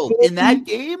ball in that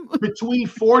game between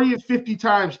 40 and 50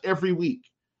 times every week.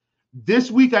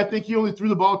 This week, I think he only threw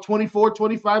the ball 24,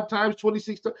 25 times,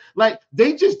 26 times. Like,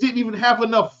 they just didn't even have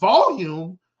enough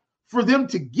volume for them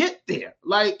to get there.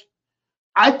 Like,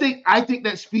 I think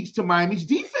that speaks to Miami's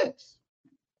defense.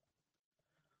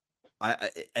 I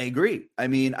agree. I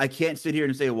mean, I can't sit here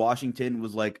and say Washington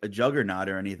was like a juggernaut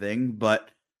or anything, but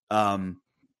Sam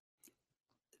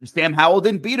Howell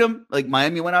didn't beat him. Like,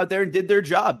 Miami went out there and did their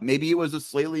job. Maybe it was a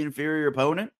slightly inferior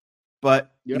opponent,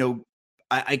 but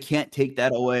I can't take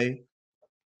that away.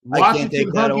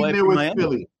 Washington hung in there with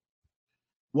Philly.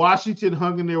 Washington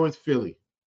hung in there with Philly.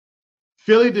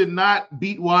 Philly did not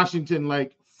beat Washington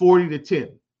like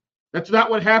 40-10. That's not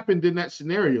what happened in that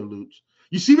scenario, Luch.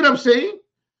 You see what I'm saying?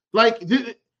 But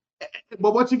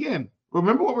once again,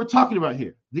 remember what we're talking about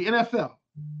here. The NFL,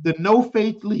 the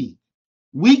no-faith league.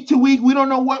 Week to week, we don't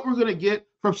know what we're going to get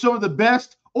from some of the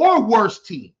best or worst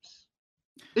teams.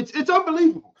 It's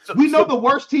unbelievable. We know the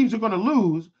worst teams are going to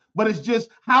lose, but it's just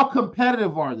how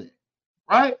competitive are they,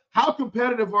 right? How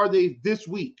competitive are they this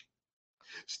week?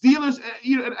 Steelers,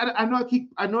 I know I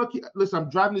keep. Listen, I'm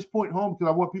driving this point home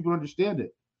because I want people to understand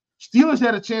it. Steelers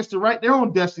had a chance to write their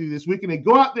own destiny this week, and they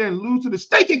go out there and lose to the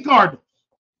stinking Cardinals.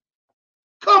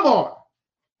 Come on.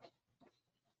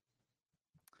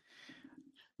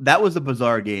 That was a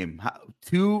bizarre game.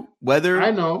 2 weather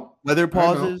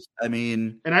pauses. I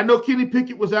mean, and I know Kenny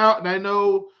Pickett was out, and I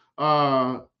know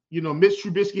Mitch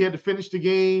Trubisky had to finish the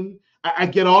game. I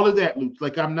get all of that, Luke.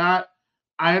 Like, I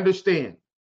understand.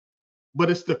 But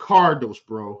it's the Cardinals,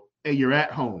 bro, and you're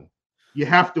at home. You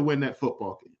have to win that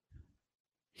football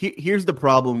game. Here's the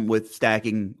problem with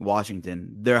stacking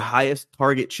Washington. Their highest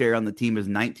target share on the team is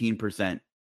 19%.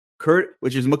 Kurt,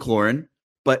 which is McLaurin,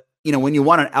 but when you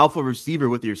want an alpha receiver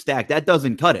with your stack, that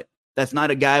doesn't cut it. That's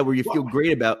not a guy where you feel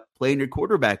great about playing your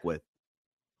quarterback with.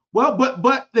 Well,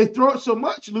 but they throw it so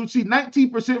much, Lucy.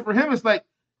 19% for him is like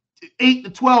 8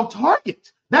 to 12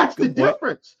 targets. That's the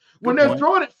difference. When they're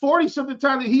throwing it 40-something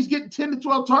times and he's getting 10 to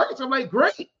 12 targets, I'm like,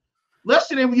 great.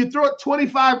 Listen, and when you throw it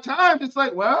 25 times, it's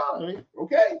like, well,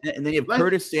 okay. And then you have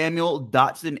Curtis Samuel,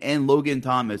 Dotson, and Logan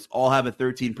Thomas all have a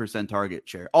 13% target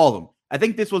share. All of them. I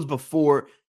think this was before.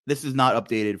 This is not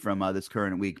updated from this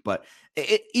current week, but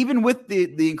even with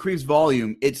the increased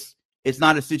volume, it's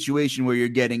not a situation where you're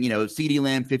getting, CeeDee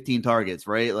Lamb 15 targets,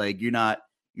 right? Like you're not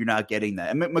getting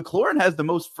that. And McLaurin has the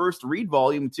most first read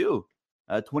volume too.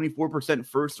 24%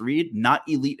 first read, not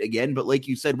elite again, but like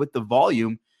you said, with the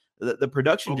volume, the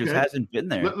production just hasn't been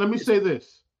there. Let me say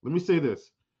this.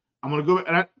 I'm going to go,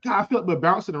 and I feel like we're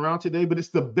bouncing around today, but it's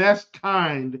the best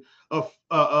kind of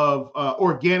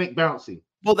organic bouncing.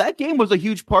 Well, that game was a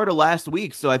huge part of last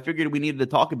week, so I figured we needed to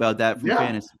talk about that for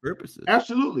fantasy purposes.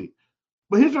 Absolutely.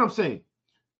 But here's what I'm saying.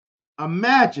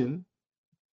 Imagine,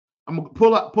 I'm going to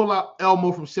pull out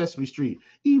Elmo from Sesame Street.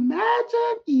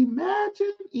 Imagine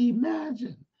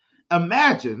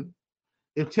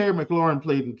if Terry McLaurin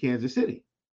played in Kansas City.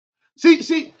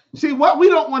 See, what we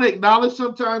don't want to acknowledge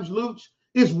sometimes, Luch,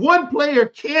 is one player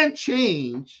can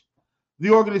change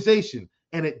the organization,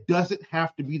 and it doesn't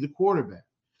have to be the quarterback.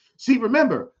 See,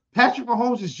 remember, Patrick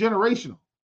Mahomes is generational,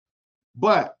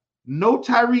 but no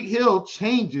Tyreek Hill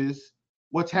changes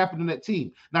what's happened in that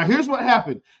team. Now, here's what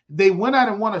happened. They went out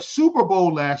and won a Super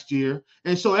Bowl last year,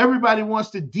 and so everybody wants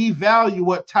to devalue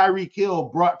what Tyreek Hill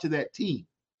brought to that team.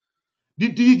 Do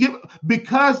you get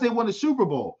because they won the Super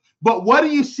Bowl? But what are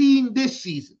you seeing this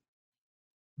season?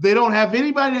 They don't have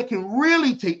anybody that can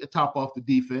really take the top off the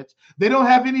defense. They don't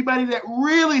have anybody that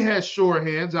really has sure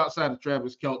hands outside of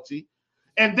Travis Kelce.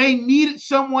 And they needed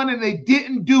someone, and they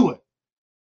didn't do it.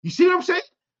 You see what I'm saying?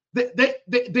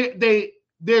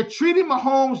 They're treating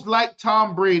Mahomes like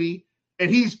Tom Brady, and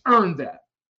he's earned that.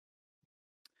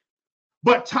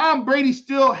 But Tom Brady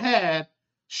still had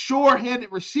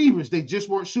sure-handed receivers. They just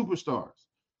weren't superstars.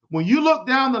 When you look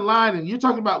down the line, and you're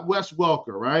talking about Wes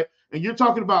Welker, right? And you're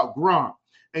talking about Gronk,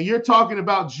 and you're talking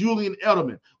about Julian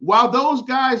Edelman. While those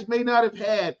guys may not have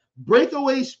had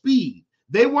breakaway speed,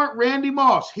 they weren't Randy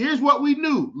Moss. Here's what we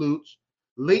knew, Luch.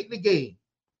 Late in the game,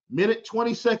 minute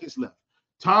 20 seconds left.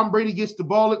 Tom Brady gets the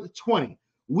ball at the 20.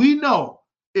 We know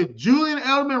if Julian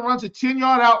Edelman runs a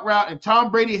 10-yard out route and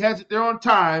Tom Brady has it there on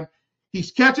time,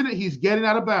 he's catching it, he's getting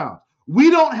out of bounds. We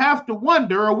don't have to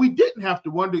wonder, or we didn't have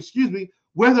to wonder,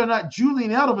 whether or not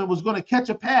Julian Edelman was going to catch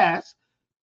a pass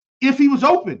if he was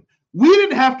open. We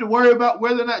didn't have to worry about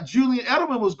whether or not Julian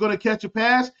Edelman was going to catch a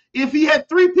pass if he had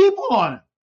 3 people on him.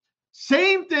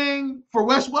 Same thing for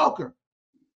Wes Welker.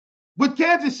 With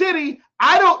Kansas City,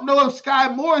 I don't know if Sky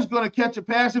Moore is going to catch a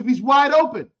pass if he's wide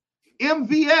open.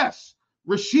 MVS,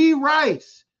 Rashee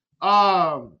Rice,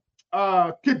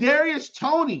 Kadarius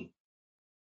Toney.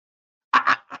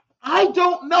 I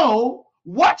don't know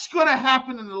what's going to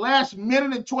happen in the last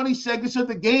minute and 20 seconds of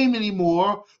the game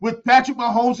anymore with Patrick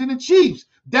Mahomes and the Chiefs.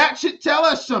 That should tell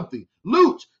us something.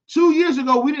 Luch, 2 years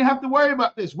ago, we didn't have to worry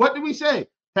about this. What did we say?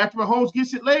 Patrick Mahomes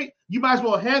gets it late, you might as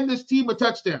well hand this team a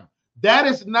touchdown. That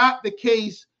is not the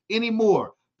case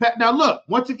anymore. Now, look,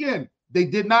 once again, they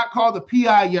did not call the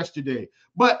PI yesterday.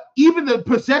 But even the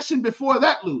possession before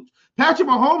that, Luch, Patrick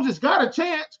Mahomes has got a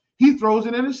chance. He throws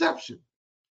an interception.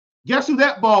 Guess who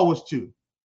that ball was to?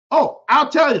 Oh, I'll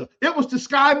tell you. It was to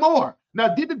Sky Moore.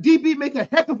 Now, did the DB make a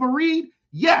heck of a read?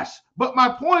 Yes. But my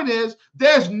point is,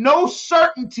 there's no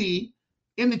certainty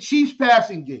in the Chiefs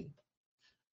passing game.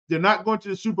 They're not going to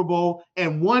the Super Bowl,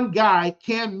 and one guy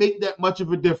can make that much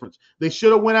of a difference. They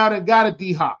should have went out and got a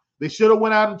D-Hop. They should have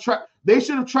went out and tried. They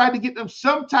should have tried to get them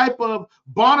some type of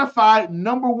bona fide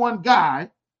number one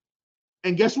guy.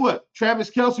 And guess what?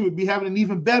 Travis Kelce would be having an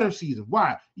even better season.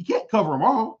 Why? You can't cover them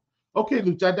all. Okay,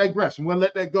 Luch, I digress. I'm going to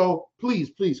let that go.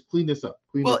 Please clean this up.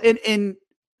 In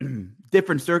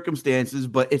different circumstances,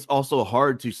 but it's also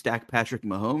hard to stack Patrick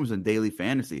Mahomes in daily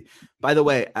fantasy. By the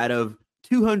way, out of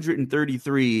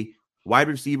 233 wide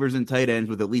receivers and tight ends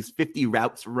with at least 50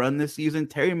 routes run this season,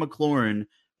 Terry McLaurin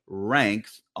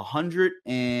ranks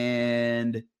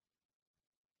 139th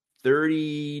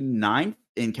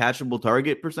in catchable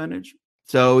target percentage.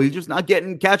 So he's just not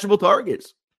getting catchable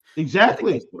targets.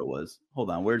 Exactly. That's what it was.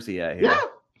 Hold on. Where's he at here? Yeah.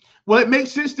 Well, it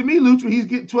makes sense to me, Luch, when he's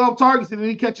getting 12 targets and then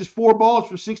he catches 4 balls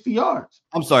for 60 yards.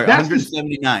 I'm sorry,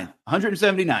 179.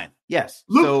 179. Yes.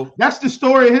 Luch, so that's the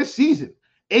story of his season.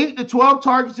 8 to 12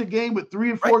 targets a game with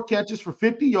 3 and 4 catches for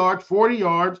 50 yards, 40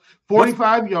 yards,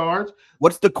 45 yards.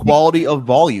 What's the quality of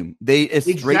volume? It's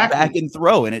straight back and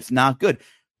throw, and it's not good.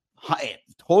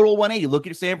 Total 180. Look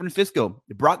at San Francisco.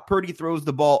 Brock Purdy throws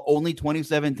the ball only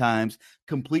 27 times,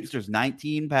 completes just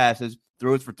 19 passes,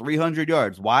 throws for 300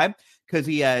 yards. Why? Because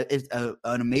he is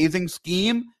an amazing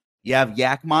scheme. You have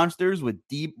yak monsters with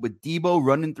Debo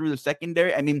running through the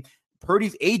secondary. I mean,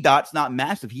 Purdy's A-dot's not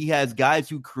massive. He has guys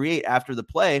who create after the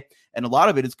play, and a lot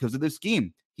of it is because of the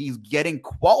scheme. He's getting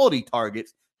quality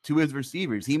targets to his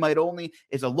receivers.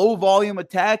 It's a low-volume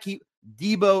attack.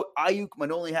 Debo, Ayuk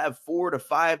might only have 4 to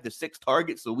 5 to 6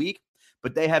 targets a week,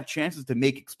 but they have chances to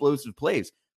make explosive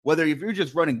plays. Whether if you're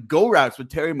just running go routes with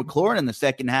Terry McLaurin in the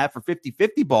second half for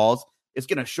 50-50 balls, it's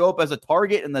going to show up as a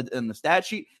target in the stat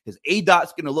sheet. His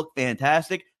A-dot's going to look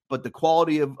fantastic, but the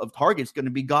quality of targets is going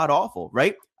to be god-awful,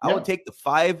 right? Yeah. I would take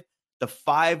the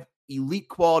five elite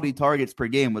quality targets per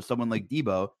game with someone like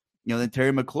Debo, than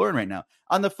Terry McLaurin right now.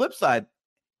 On the flip side,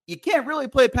 you can't really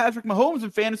play Patrick Mahomes in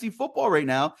fantasy football right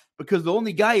now because the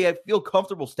only guy you feel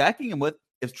comfortable stacking him with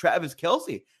is Travis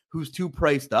Kelce, who's too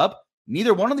priced up.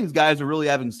 Neither one of these guys are really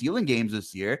having ceiling games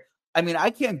this year. I mean, I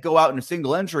can't go out in a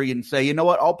single entry and say, you know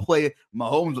what, I'll play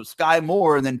Mahomes with Sky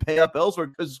Moore and then pay up elsewhere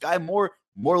because Sky Moore,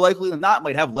 more likely than not,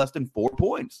 might have less than 4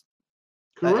 points.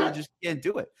 Correct. I just can't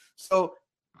do it. So,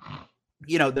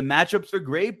 the matchups are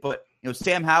great, but,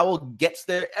 Sam Howell gets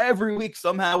there every week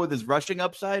somehow with his rushing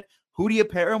upside. Who do you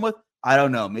pair him with? I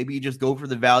don't know. Maybe you just go for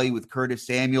the value with Curtis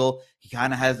Samuel. He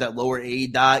kind of has that lower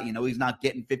A-dot. He's not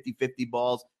getting 50-50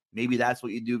 balls. Maybe that's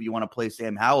what you do if you want to play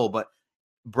Sam Howell. But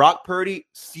Brock Purdy,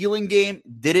 ceiling game,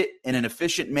 did it in an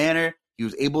efficient manner. He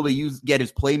was able to get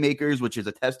his playmakers, which is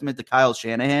a testament to Kyle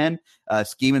Shanahan,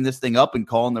 scheming this thing up and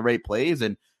calling the right plays.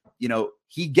 And,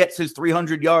 he gets his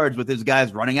 300 yards with his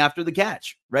guys running after the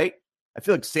catch, right? I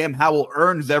feel like Sam Howell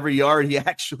earns every yard he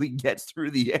actually gets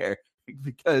through the air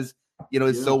because,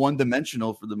 it's so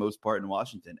one-dimensional for the most part in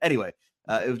Washington. Anyway,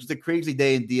 it was just a crazy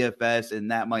day in DFS,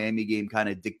 and that Miami game kind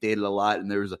of dictated a lot,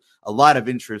 and there was a lot of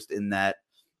interest in that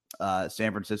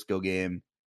San Francisco game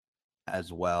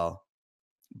as well.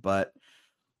 But,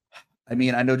 I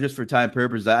mean, I know just for time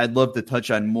purposes, I'd love to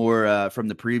touch on more from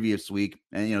the previous week.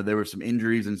 And, there were some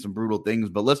injuries and some brutal things,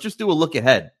 but let's just do a look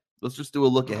ahead.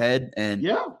 And,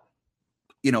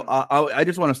 I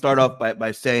just want to start off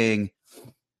by saying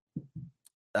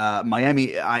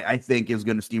Miami, I think, is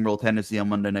going to steamroll Tennessee on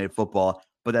Monday Night Football.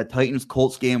 But that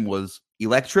Titans-Colts game was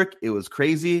electric. It was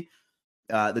crazy.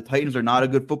 The Titans are not a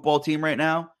good football team right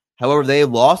now. However, they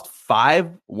lost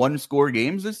 5 one-score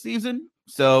games this season.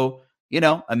 So,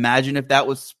 imagine if that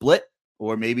was split,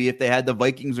 or maybe if they had the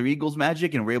Vikings or Eagles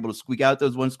magic and were able to squeak out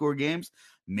those one-score games,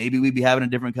 maybe we'd be having a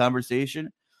different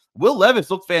conversation. Will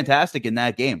Levis looked fantastic in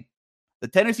that game. The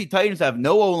Tennessee Titans have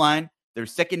no O-line. Their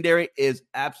secondary is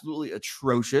absolutely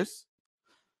atrocious.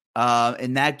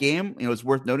 In that game, it's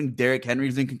worth noting Derrick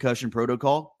Henry's in concussion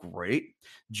protocol. Great.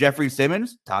 Jeffrey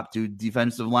Simmons, top 2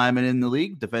 defensive lineman in the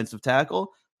league, defensive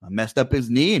tackle, messed up his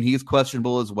knee, and he's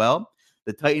questionable as well.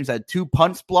 The Titans had 2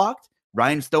 punts blocked.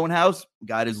 Ryan Stonehouse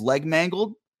got his leg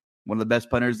mangled, one of the best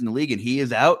punters in the league, and he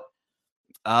is out.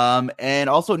 And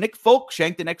also Nick Folk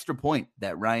shanked an extra point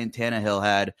that Ryan Tannehill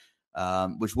had,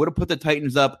 which would have put the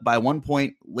Titans up by 1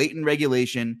 point late in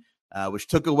regulation, which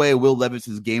took away Will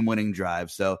Levis's game-winning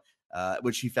drive. So,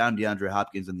 which he found DeAndre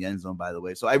Hopkins in the end zone, by the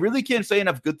way. So I really can't say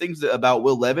enough good things about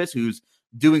Will Levis, who's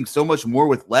doing so much more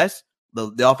with less.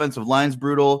 The offensive line's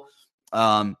brutal.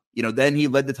 Then he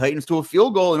led the Titans to a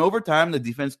field goal in overtime. The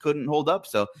defense couldn't hold up.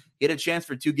 So he had a chance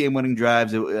for 2 game-winning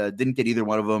drives. It didn't get either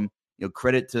one of them.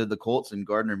 Credit to the Colts and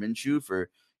Gardner Minshew for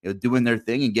doing their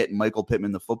thing and getting Michael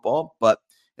Pittman the football. But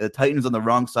the Titans on the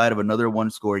wrong side of another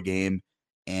one-score game,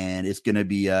 and it's going to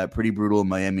be pretty brutal in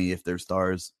Miami if their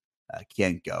stars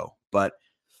can't go. But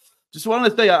just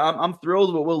wanted to say I'm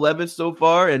thrilled with Will Levis so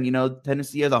far, and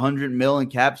Tennessee has $100 million in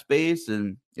cap space,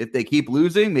 and if they keep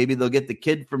losing, maybe they'll get the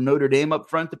kid from Notre Dame up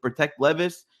front to protect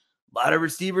Levis. A lot of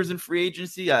receivers in free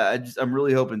agency. I'm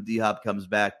really hoping D-Hop comes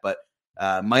back. But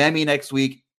Miami next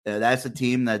week, that's a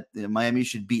team that Miami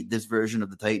should beat this version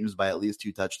of the Titans by at least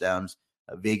 2 touchdowns.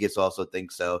 Vegas also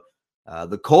thinks so.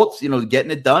 The Colts,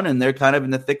 getting it done, and they're kind of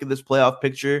in the thick of this playoff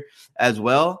picture as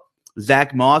well.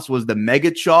 Zach Moss was the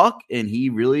mega chalk, and he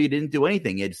really didn't do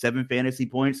anything. He had 7 fantasy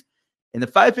points. In the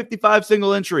 555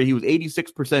 single entry, he was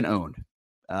 86% owned.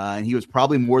 And he was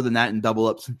probably more than that in double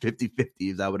ups and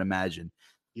 50-50s, I would imagine.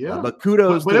 Yeah, But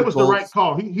kudos but to it the was the right Colts.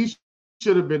 call. He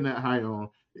should have been that high on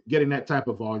getting that type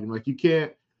of volume. Like you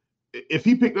can't. If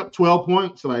he picked up 12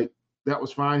 points, like that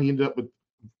was fine. He ended up with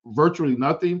virtually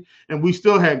nothing, and we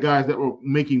still had guys that were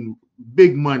making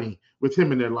big money with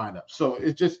him in their lineup. So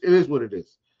it is what it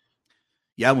is.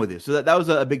 Yeah, I'm with you. So that was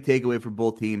a big takeaway for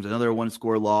both teams. Another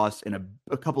one-score loss and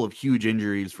a couple of huge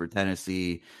injuries for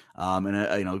Tennessee.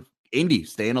 And Indy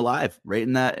staying alive right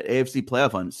in that AFC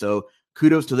playoff hunt. So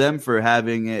kudos to them for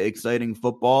having exciting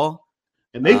football.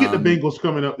 And they get the Bengals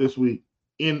coming up this week.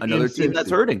 Another in team that's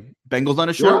hurting. Bengals on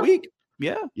a short week.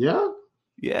 Yeah.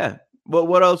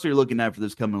 What else are you looking at for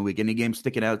this coming week? Any games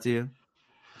sticking out to you?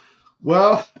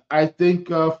 Well, I think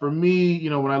for me,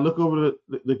 when I look over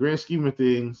the grand scheme of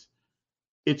things,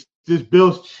 it's this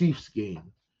Bills Chiefs game,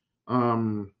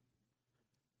 and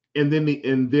then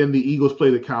the Eagles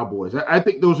play the Cowboys. I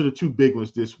think those are the two big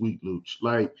ones this week, Luch.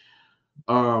 Like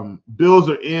Bills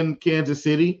are in Kansas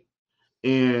City,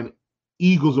 and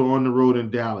Eagles are on the road in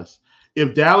Dallas.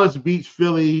 If Dallas beats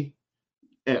Philly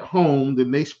at home, then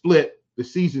they split the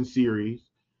season series,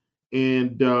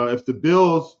 and if the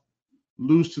Bills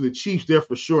lose to the Chiefs, they're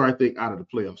for sure, I think, out of the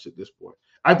playoffs at this point.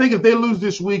 I think if they lose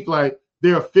this week, like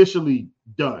they're officially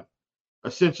done,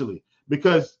 essentially,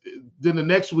 because then the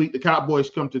next week the Cowboys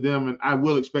come to them, and I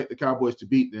will expect the Cowboys to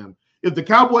beat them. If the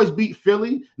Cowboys beat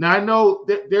Philly, now I know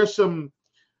that there's some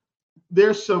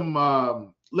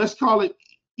let's call it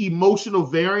emotional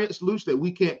variance, Luce, that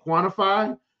we can't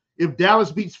quantify. If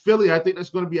Dallas beats Philly, I think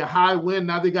that's going to be a high win.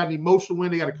 Now they got an emotional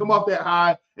win. They got to come off that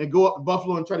high and go up to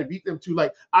Buffalo and try to beat them too.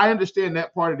 Like, I understand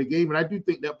that part of the game, and I do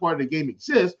think that part of the game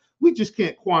exists. We just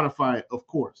can't quantify it, of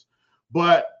course.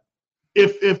 But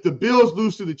if the Bills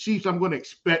lose to the Chiefs, I'm going to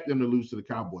expect them to lose to the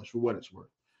Cowboys for what it's worth.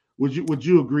 Would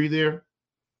you agree there?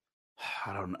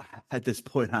 I don't know. At this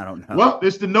point, I don't know. Well,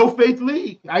 it's the no faith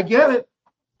league. I get it.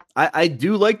 I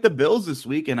do like the Bills this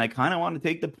week, and I kind of want to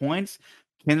take the points.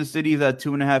 Kansas City is a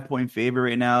 2.5-point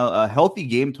favorite right now. A healthy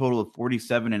game total of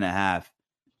 47.5.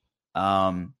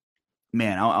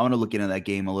 Man, I want to look into that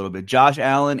game a little bit. Josh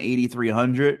Allen,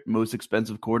 8,300, most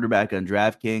expensive quarterback on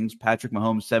DraftKings. Patrick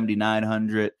Mahomes,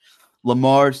 7,900.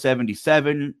 Lamar,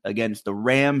 77 against the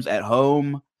Rams at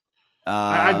home.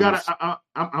 I'm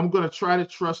gonna try to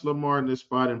trust Lamar in this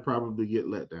spot and probably get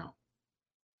let down.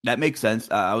 That makes sense.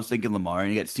 I was thinking Lamar,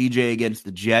 and you got CJ against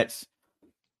the Jets.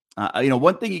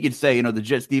 One thing you could say, the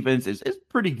Jets defense is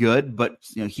pretty good, but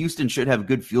Houston should have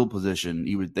good field position,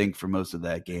 you would think, for most of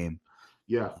that game.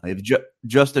 Yeah. They have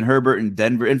Justin Herbert in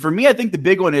Denver. And for me, I think the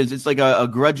big one is it's like a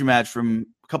grudge match from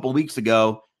a couple of weeks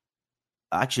ago.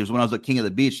 Actually, it was when I was at King of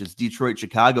the Beach, this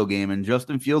Detroit-Chicago game, and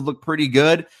Justin Fields looked pretty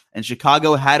good, and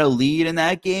Chicago had a lead in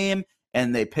that game,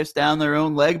 and they pissed down their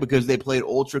own leg because they played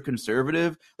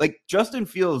ultra-conservative. Like, Justin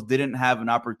Fields didn't have an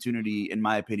opportunity, in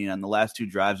my opinion, on the last two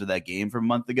drives of that game from a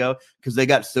month ago because they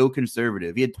got so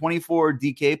conservative. He had 24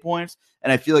 DK points,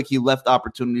 and I feel like he left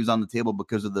opportunities on the table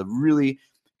because of the really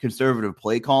conservative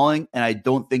play calling, and I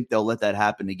don't think they'll let that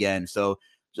happen again. So,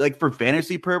 like, for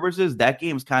fantasy purposes, that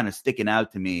game's kind of sticking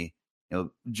out to me.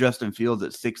 Justin Fields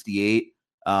at 68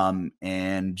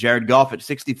 and Jared Goff at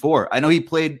 64. I know he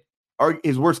played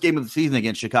his worst game of the season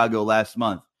against Chicago last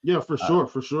month. Yeah, for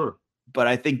sure. But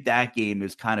I think that game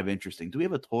is kind of interesting. Do we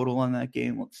have a total on that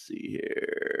game? Let's see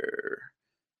here.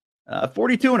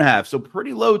 42.5. So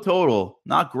pretty low total.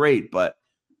 Not great, but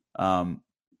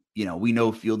we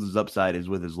know Fields' upside is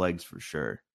with his legs for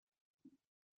sure.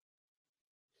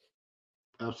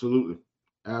 Absolutely.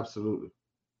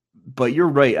 But you're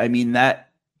right. I mean, that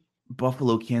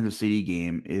Buffalo-Kansas City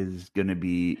game is going to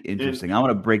be interesting. I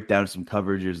want to break down some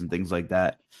coverages and things like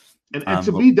that. And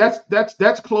to me,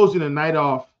 that's closing the night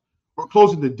off or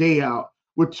closing the day out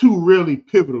with two really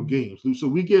pivotal games. So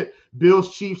we get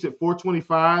Bills Chiefs at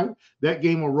 4:25. That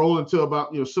game will roll until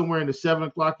about somewhere in the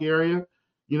 7:00 area.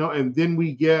 And then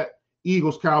we get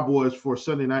Eagles Cowboys for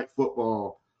Sunday Night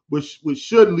Football, which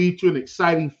should lead to an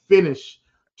exciting finish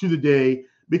to the day.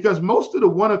 Because most of the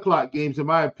 1:00 games, in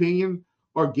my opinion,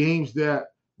 are games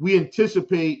that we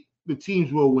anticipate the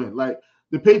teams will win. Like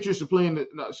the Patriots are playing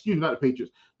not the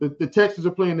Patriots. The Texans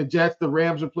are playing the Jets. The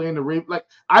Rams are playing the Ravens. Like,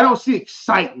 I don't see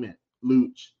excitement,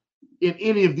 Luch, in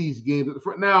any of these games.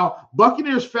 Now,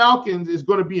 Buccaneers-Falcons is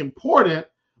going to be important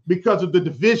because of the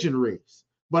division race,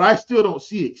 but I still don't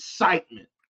see excitement.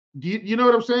 Do you know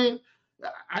what I'm saying?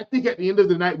 I think at the end of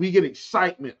the night, we get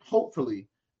excitement, hopefully,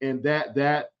 and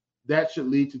that should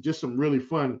lead to just some really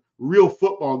fun, real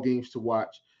football games to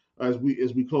watch as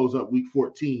we close up week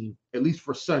 14, at least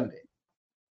for Sunday.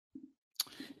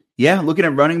 Yeah, looking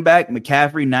at running back,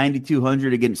 McCaffrey,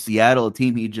 9,200 against Seattle, a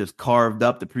team he just carved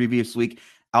up the previous week.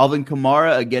 Alvin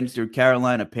Kamara against your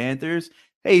Carolina Panthers.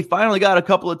 Hey, he finally got a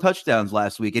couple of touchdowns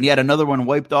last week, and he had another one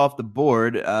wiped off the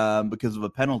board because of a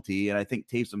penalty, and I think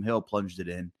Taysom Hill plunged it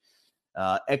in.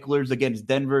 Eckler's against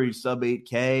Denver. He's sub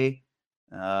 8K.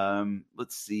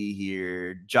 Let's see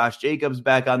here. Josh Jacobs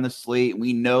back on the slate.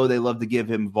 We know they love to give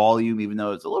him volume, even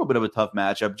though it's a little bit of a tough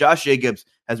matchup. Josh Jacobs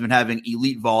has been having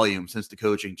elite volume since the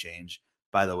coaching change,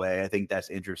 by the way. I think that's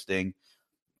interesting.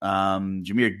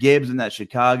 Jahmyr Gibbs in that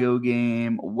Chicago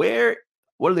game.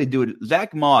 What do they do?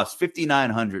 Zach Moss,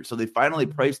 5,900. So they finally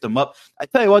priced him up. I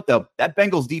tell you what, though, that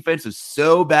Bengals defense is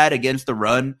so bad against the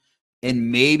run,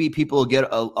 and maybe people will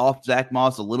get off Zach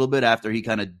Moss a little bit after he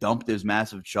kind of dumped his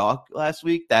massive chalk last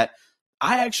week, that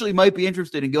I actually might be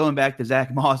interested in going back to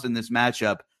Zach Moss in this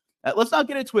matchup. Let's not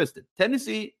get it twisted.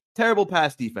 Tennessee, terrible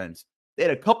pass defense. They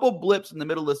had a couple blips in the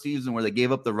middle of the season where they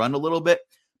gave up the run a little bit.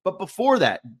 But before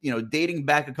that, dating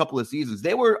back a couple of seasons,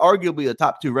 they were arguably a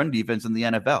top 2 run defense in the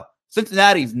NFL.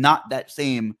 Cincinnati's not that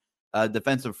same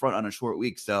defensive front on a short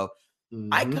week. So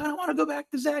I kind of want to go back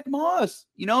to Zach Moss.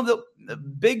 The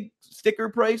big sticker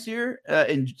price here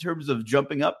in terms of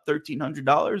jumping up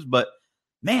 $1,300. But,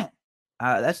 man,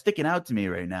 that's sticking out to me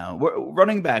right now.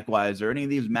 Running back-wise, are any of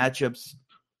these matchups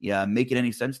making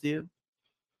any sense to you?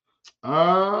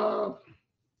 I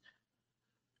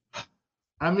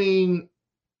mean,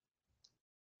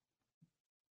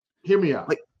 hear me out.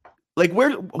 Like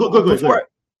where?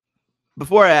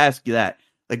 Before I ask you that,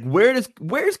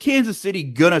 where's Kansas City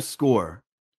gonna score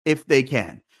if they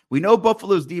can? We know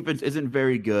Buffalo's defense isn't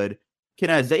very good. Can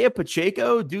Isaiah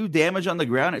Pacheco do damage on the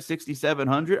ground at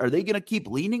 6,700? Are they gonna keep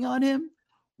leaning on him?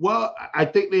 Well, I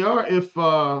think they are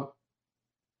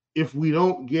if we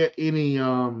don't get any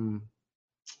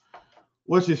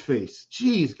what's his face?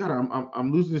 Jeez, God,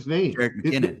 I'm losing his name. Jerick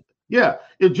McKinnon.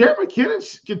 If Jerick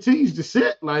McKinnon continues to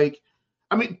sit,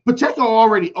 Pacheco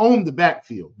already owned the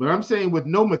backfield, but I'm saying with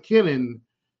no McKinnon,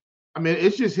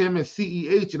 it's just him and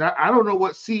CEH, and I don't know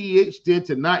what CEH did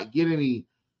to not get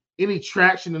any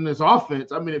traction in this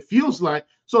offense. It feels like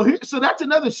so that's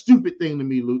another stupid thing to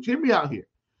me, Luch. Hear me out here.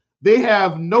 They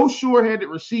have no sure-handed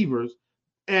receivers,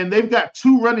 and they've got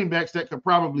 2 running backs that could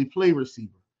probably play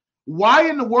receiver. Why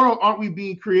in the world aren't we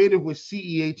being creative with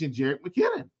CEH and Jerick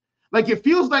McKinnon? It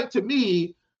feels like to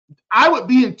me, I would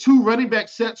be in 2 running back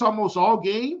sets almost all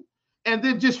game and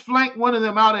then just flank one of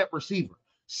them out at receiver.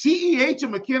 CEH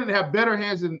and McKinnon have better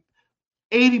hands than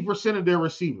 80% of their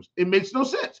receivers. It makes no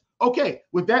sense. Okay,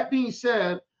 with that being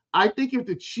said, I think if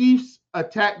the Chiefs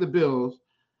attack the Bills,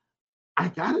 I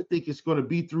got to think it's going to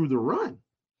be through the run.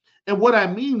 And what I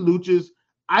mean, Luch, is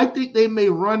I think they may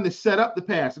run to set up the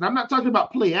pass. And I'm not talking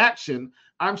about play action.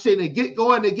 I'm saying they get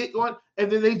going,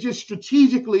 and then they just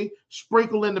strategically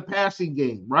sprinkle in the passing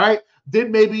game, right?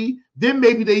 Then maybe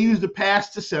they use the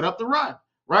pass to set up the run,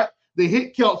 right? They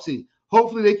hit Kelce.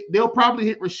 Hopefully they'll probably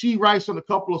hit Rashee Rice on a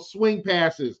couple of swing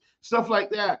passes, stuff like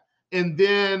that. And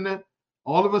then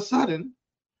all of a sudden,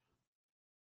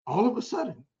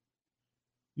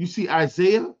 you see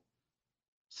Isaiah,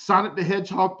 Sonic the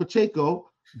Hedgehog Pacheco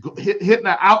hitting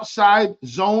an outside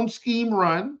zone scheme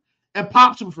run and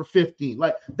pops him for 15.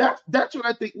 That's what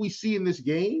I think we see in this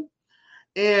game.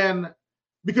 And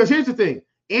because here's the thing,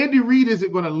 Andy Reid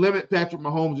isn't going to limit Patrick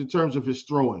Mahomes in terms of his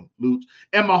throwing, Luch.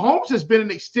 And Mahomes has been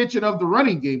an extension of the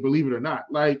running game, believe it or not.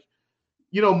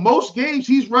 Most games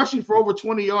he's rushing for over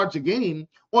 20 yards a game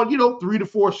on, 3 to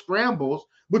 4 scrambles,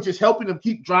 which is helping them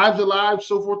keep drives alive,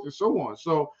 so forth and so on.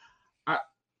 So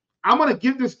I'm going to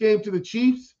give this game to the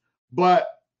Chiefs, but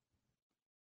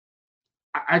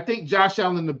I think Josh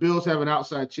Allen and the Bills have an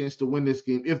outside chance to win this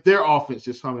game if their offense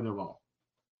is humming along.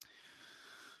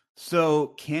 So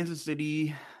Kansas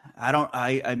City,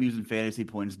 I'm using fantasy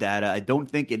points data. I don't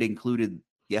think it included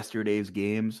yesterday's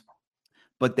games,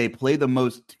 but they play the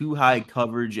most too high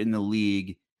coverage in the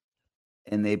league,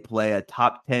 and they play a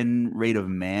top 10 rate of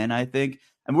man, I think.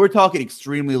 And we're talking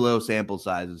extremely low sample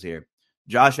sizes here.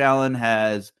 Josh Allen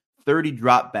has 30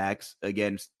 dropbacks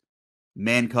against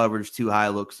man coverage too high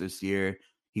looks this year.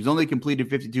 He's only completed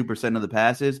 52% of the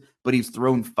passes, but he's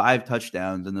thrown 5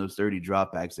 touchdowns in those 30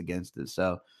 dropbacks against us.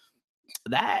 So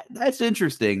that's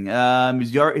interesting.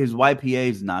 His YPA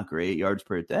is not great. Yards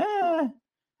per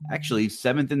actually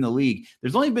 7th in the league.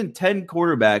 There's only been 10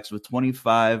 quarterbacks with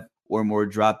 25 or more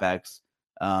dropbacks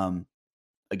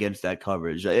against that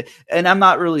coverage. And I'm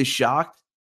not really shocked.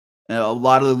 A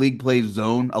lot of the league plays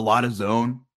zone, a lot of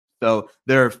zone. So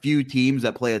there are a few teams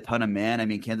that play a ton of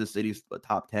man. Kansas City's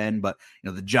top 10, but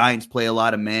the Giants play a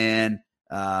lot of man.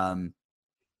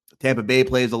 Tampa Bay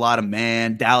plays a lot of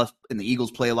man. Dallas and the Eagles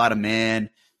play a lot of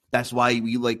man. That's why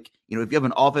we if you have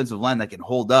an offensive line that can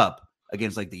hold up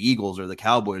against the Eagles or the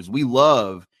Cowboys, we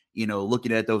love,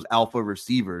 looking at those alpha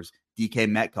receivers, DK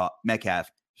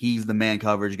Metcalf. He's the man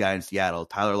coverage guy in Seattle.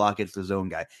 Tyler Lockett's the zone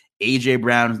guy. A.J.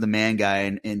 Brown is the man guy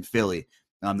in Philly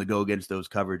to go against those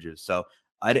coverages. So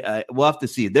we'll have to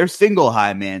see. They're single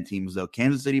high man teams, though.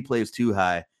 Kansas City plays too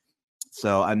high.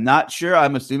 So I'm not sure.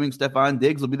 I'm assuming Stephon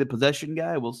Diggs will be the possession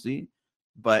guy. We'll see.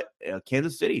 But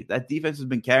Kansas City, that defense has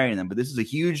been carrying them. But this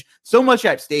is so much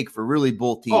at stake for really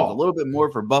both teams. A little bit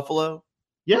more for Buffalo.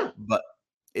 Yeah. But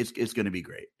it's going to be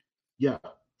great. Yeah,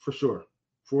 for sure.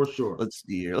 For sure. Let's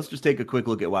see here. Let's just take a quick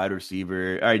look at wide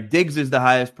receiver. All right, Diggs is the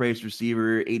highest priced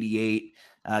receiver, 88.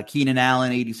 Keenan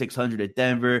Allen, 8,600 at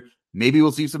Denver. Maybe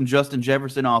we'll see some Justin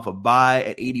Jefferson off a bye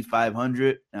at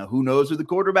 8,500. Now, who knows who the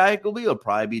quarterback will be? It'll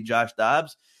probably be Josh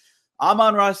Dobbs.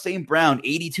 Amon-Ra St. Brown,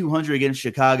 8,200 against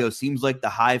Chicago. Seems like the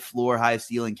high floor, high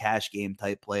ceiling cash game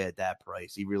type play at that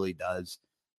price. He really does.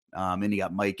 And you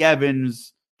got Mike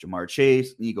Evans, Jamar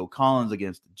Chase, Nico Collins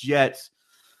against the Jets.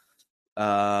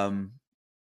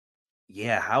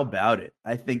 Yeah, how about it?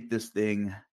 I think this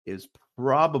thing is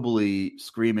probably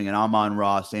screaming an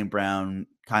Amon-Ra St. Brown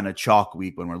kind of chalk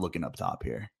week when we're looking up top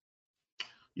here.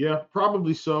 Yeah,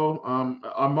 probably so.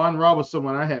 Amon-Ra was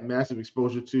someone I had massive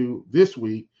exposure to this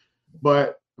week,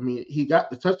 but I mean, he got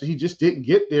the touchdown. He just didn't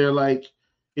get there, like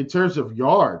in terms of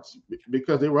yards,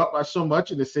 because they were up by so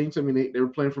much. And the Saints, I mean, they were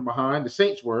playing from behind. The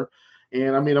Saints were,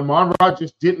 and I mean, Amon-Ra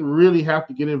just didn't really have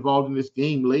to get involved in this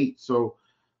game late. So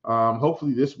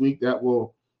hopefully this week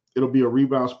it'll be a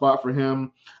rebound spot for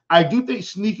him. I do think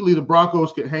sneakily the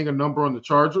Broncos could hang a number on the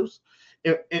Chargers,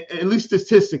 at least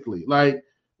statistically. Like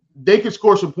they could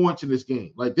score some points in this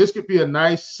game. Like this could be a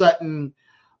nice Sutton,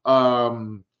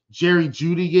 Jerry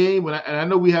Jeudy game. And I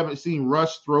know we haven't seen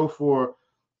Rush throw for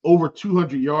over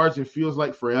 200 yards. It feels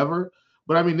like forever.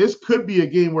 But I mean, this could be a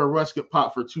game where Rush could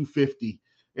pop for 250.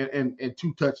 And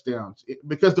 2 touchdowns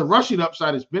because the rushing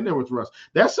upside has been there with Russ.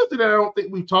 That's something that I don't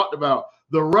think we've talked about.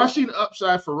 The rushing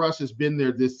upside for Russ has been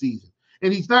there this season.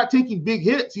 And he's not taking big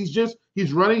hits.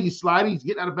 He's running, he's sliding, he's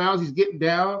getting out of bounds, he's getting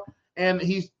down, and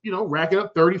he's, racking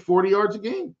up 30, 40 yards a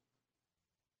game.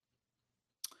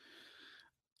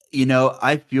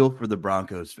 I feel for the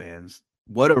Broncos fans.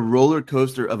 What a roller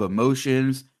coaster of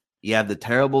emotions. You have the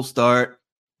terrible start,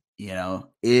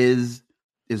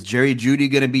 Is Jerry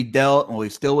Jeudy going to be dealt? Well,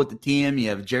 he's still with the team. You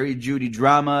have Jerry Jeudy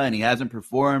drama, and he hasn't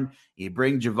performed. You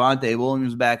bring Javonte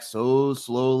Williams back so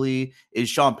slowly. Is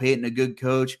Sean Payton a good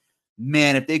coach?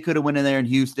 Man, if they could have went in there in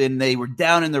Houston, they were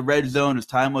down in the red zone as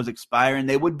time was expiring.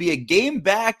 They would be a game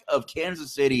back of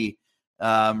Kansas City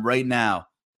right now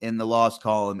in the loss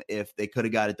column if they could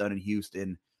have got it done in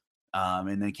Houston.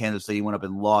 And then Kansas City went up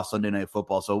and lost Sunday Night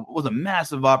Football. So it was a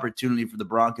massive opportunity for the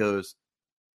Broncos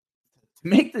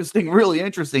make this thing really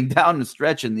interesting down the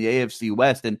stretch in the AFC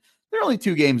West. And they're only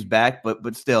 2 games back,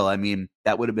 but still, I mean,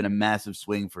 that would have been a massive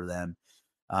swing for them.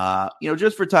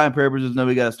 Just for time purposes,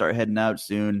 we got to start heading out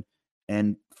soon.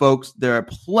 And folks, there are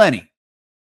plenty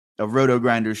of Roto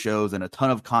Grinder shows and a ton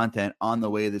of content on the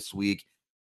way this week.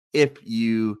 If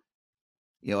you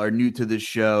are new to this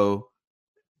show,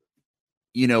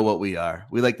 you know what we are.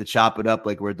 We like to chop it up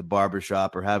like we're at the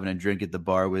barbershop or having a drink at the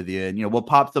bar with you. And, we'll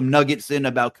pop some nuggets in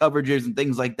about coverages and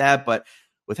things like that. But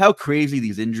with how crazy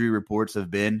these injury reports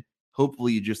have been,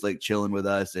 hopefully you just like chilling with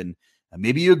us. And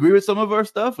maybe you agree with some of our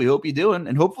stuff. We hope you do.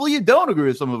 And hopefully you don't agree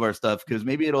with some of our stuff because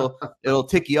maybe it'll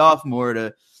tick you off more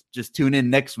to just tune in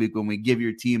next week when we give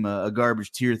your team a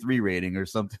garbage tier 3 rating or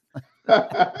something.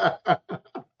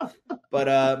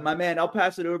 But my man, I'll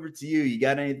pass it over to you. You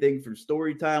got anything from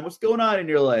story time? What's going on in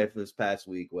your life this past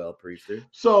week, Well Priester?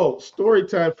 So story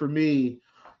time for me.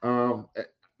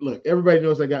 Look, everybody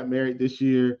knows I got married this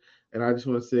year, and I just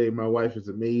want to say my wife is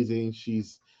amazing.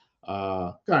 She's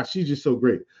she's just so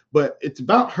great. But it's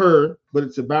about her, but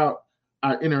it's about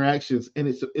our interactions, and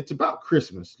it's about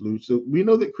Christmas, Lou. So we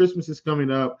know that Christmas is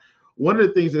coming up. One of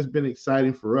the things that's been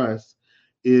exciting for us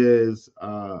is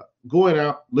going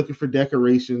out looking for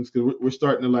decorations because we're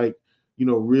starting to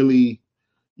really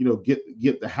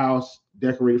get the house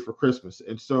decorated for Christmas.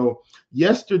 And so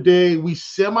yesterday we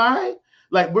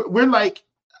we're like,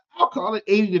 I'll call it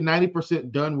 80 to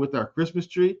 90% done with our Christmas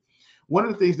tree. One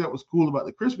of the things that was cool about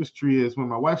the Christmas tree is when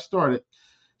my wife started,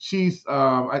 she's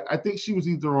I think she was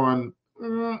either on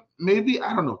maybe,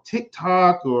 I don't know,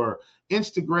 TikTok or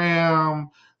Instagram,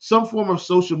 some form of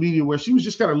social media where she was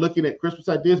just kind of looking at Christmas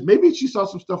ideas. Maybe she saw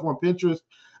some stuff on Pinterest.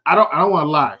 I don't want to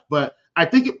lie, but I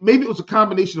think maybe it was a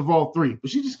combination of all 3.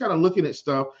 But she's just kind of looking at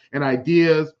stuff and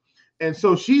ideas. And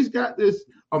so she's got this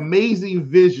amazing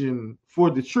vision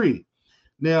for the tree.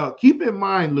 Now, keep in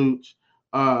mind, Luch,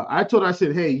 I told her, I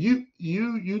said, hey, you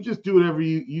just do whatever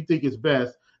you think is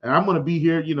best. And I'm going to be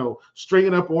here,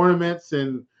 stringing up ornaments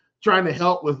and trying to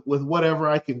help with whatever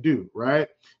I can do, right?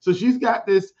 So she's got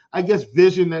this, I guess,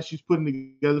 vision that she's putting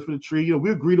together for the tree. You know, we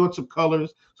agreed on some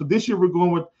colors. So this year we're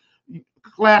going with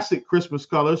classic Christmas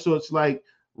colors. So it's like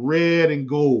red and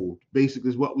gold,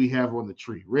 basically, is what we have on the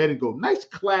tree. Red and gold. Nice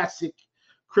classic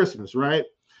Christmas, right?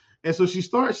 And so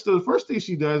the first thing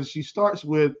she does is she starts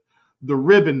with the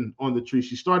ribbon on the tree.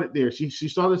 She started there. She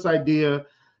saw this idea.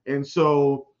 And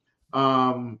so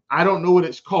I don't know what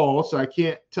it's called, so I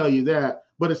can't tell you that.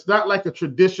 But it's not like a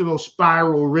traditional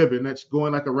spiral ribbon that's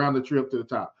going like around the tree up to the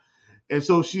top. And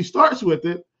so she starts with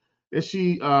it, and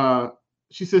she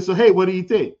says, "So hey, what do you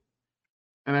think?"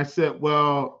 And I said,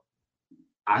 "Well,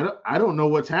 I don't know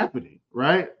what's happening,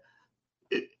 right?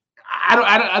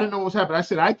 I don't know what's happening." I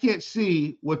said, "I can't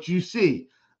see what you see."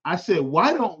 I said,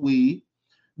 "Why don't we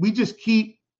just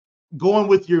keep going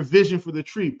with your vision for the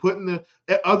tree, putting the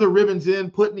other ribbons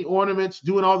in, putting the ornaments,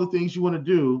 doing all the things you want to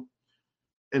do?"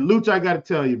 And Luch, I got to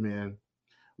tell you, man,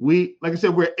 like I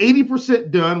said, we're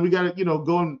 80% done. We got to,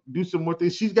 go and do some more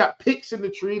things. She's got picks in the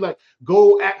tree, like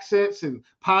gold accents and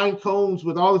pine cones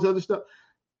with all this other stuff.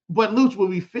 But Luch, when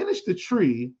we finish the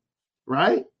tree,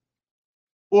 right,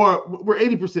 or we're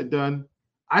 80% done,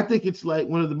 I think it's like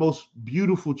one of the most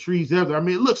beautiful trees ever. I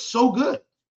mean, it looks so good.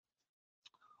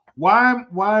 Why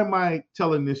am I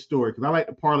telling this story? Because I like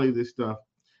to parlay this stuff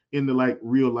into like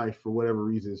real life for whatever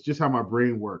reason. It's just how my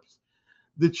brain works.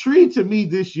 The tree to me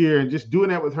this year, and just doing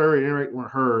that with her and interacting with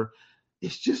her,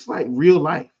 it's just like real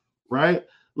life, right?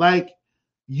 Like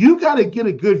you got to get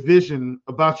a good vision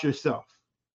about yourself,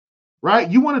 right?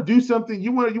 You want to do something.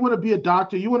 You want to be a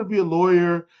doctor. You want to be a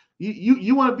lawyer.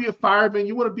 You want to be a fireman.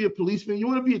 You want to be a policeman. You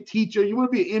want to be a teacher. You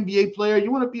want to be an NBA player.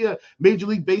 You want to be a Major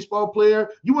League Baseball player.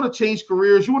 You want to change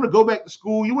careers. You want to go back to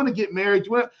school. You want to get married.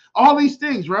 You want all these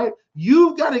things, right?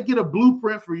 You've got to get a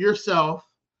blueprint for yourself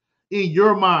in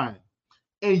your mind.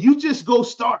 And you just go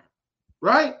start,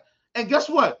 right? And guess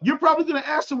what? You're probably going to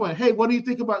ask someone, "Hey, what do you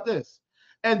think about this?"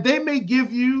 And they may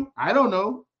give you, "I don't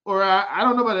know," or I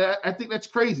don't know about that. I think that's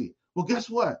crazy. Well, guess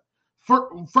what?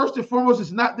 First and foremost, it's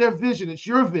not their vision. It's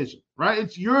your vision, right?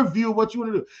 It's your view of what you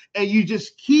want to do. And you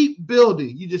just keep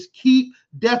building. You just keep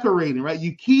decorating, right?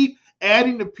 You keep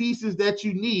adding the pieces that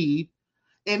you need.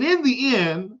 And in the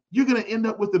end, you're going to end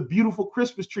up with a beautiful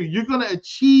Christmas tree. You're going to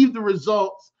achieve the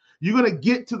results. You're going to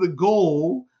get to the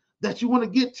goal that you want to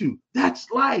get to.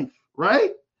 That's life,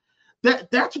 right?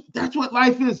 That's what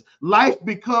life is. Life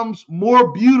becomes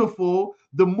more beautiful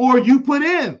the more you put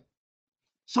in.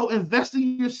 So invest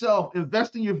in yourself,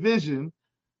 invest in your vision,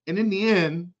 and in the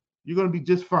end, you're going to be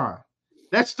just fine.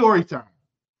 That's story time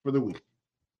for the week.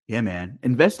 Yeah, man.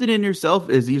 Investing in yourself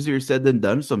is easier said than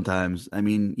done sometimes. I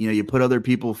mean, you put other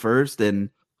people first,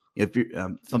 and if you're,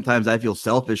 sometimes I feel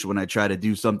selfish when I try to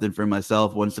do something for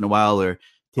myself once in a while or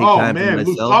take time for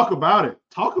myself. Talk about it.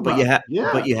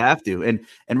 But you have to.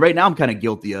 And right now I'm kind of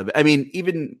guilty of it. I mean,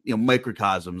 even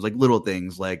microcosms, like little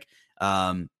things, like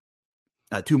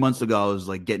 2 months ago I was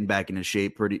like getting back into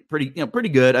shape pretty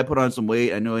good. I put on some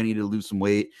weight. I know I need to lose some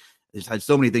weight. I just had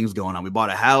so many things going on. We bought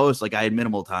a house, like I had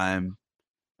minimal time.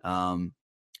 And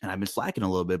I've been slacking a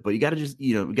little bit, but you got to just,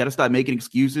 you got to stop making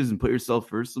excuses and put yourself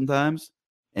first sometimes.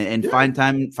 And find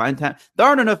time. There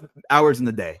aren't enough hours in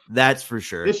the day. That's for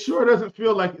sure. It sure doesn't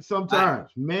feel like it sometimes,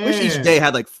 man. Wish each day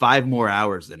had like 5 more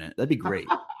hours in it. That'd be great.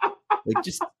 Like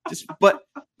but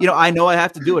I know I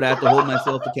have to do it. I have to hold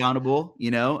myself accountable,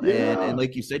 and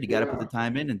like you said, you got to put the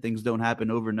time in, and things don't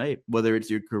happen overnight, whether it's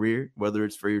your career, whether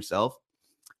it's for yourself.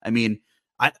 I mean,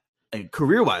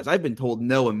 career-wise, I've been told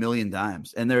no a million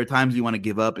times, and there are times you want to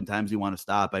give up and times you want to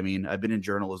stop. I mean, I've been in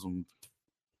journalism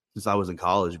since I was in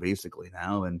college, basically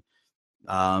now. And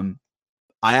I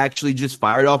actually just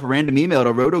fired off a random email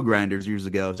to Roto Grinders years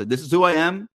ago. Said, "This is who I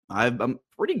am. I'm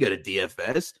pretty good at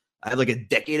DFS. I have like a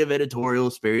decade of editorial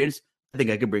experience. I think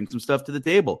I could bring some stuff to the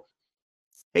table.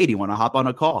 Hey, do you want to hop on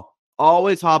a call?"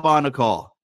 Always hop on a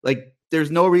call. Like, there's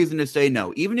no reason to say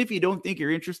no. Even if you don't think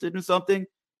you're interested in something,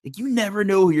 like, you never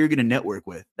know who you're going to network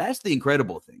with. That's the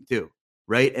incredible thing too,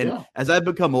 right? And as I've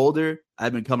become older,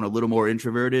 I've become a little more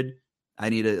introverted. I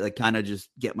need to kind of just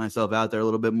get myself out there a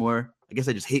little bit more. I guess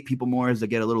I just hate people more as I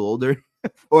get a little older,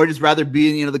 or just rather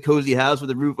be in, the cozy house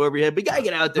with a roof over your head. But you got to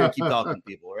get out there and keep talking to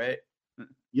people, right?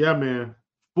 Yeah, man,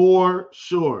 for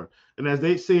sure. And as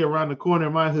they say around the corner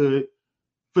in my hood,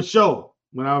 for sure,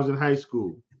 when I was in high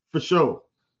school, for sure.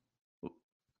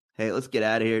 Hey, let's get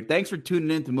out of here. Thanks for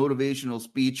tuning in to Motivational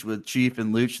Speech with Chief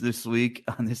and Luch this week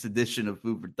on this edition of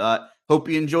Food for Thought. Hope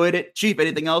you enjoyed it. Chief,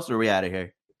 anything else, or are we out of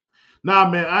here? Nah,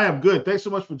 man, I am good. Thanks so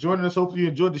much for joining us. Hopefully you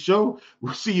enjoyed the show.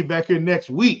 We'll see you back here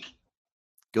next week.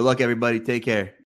 Good luck, everybody. Take care.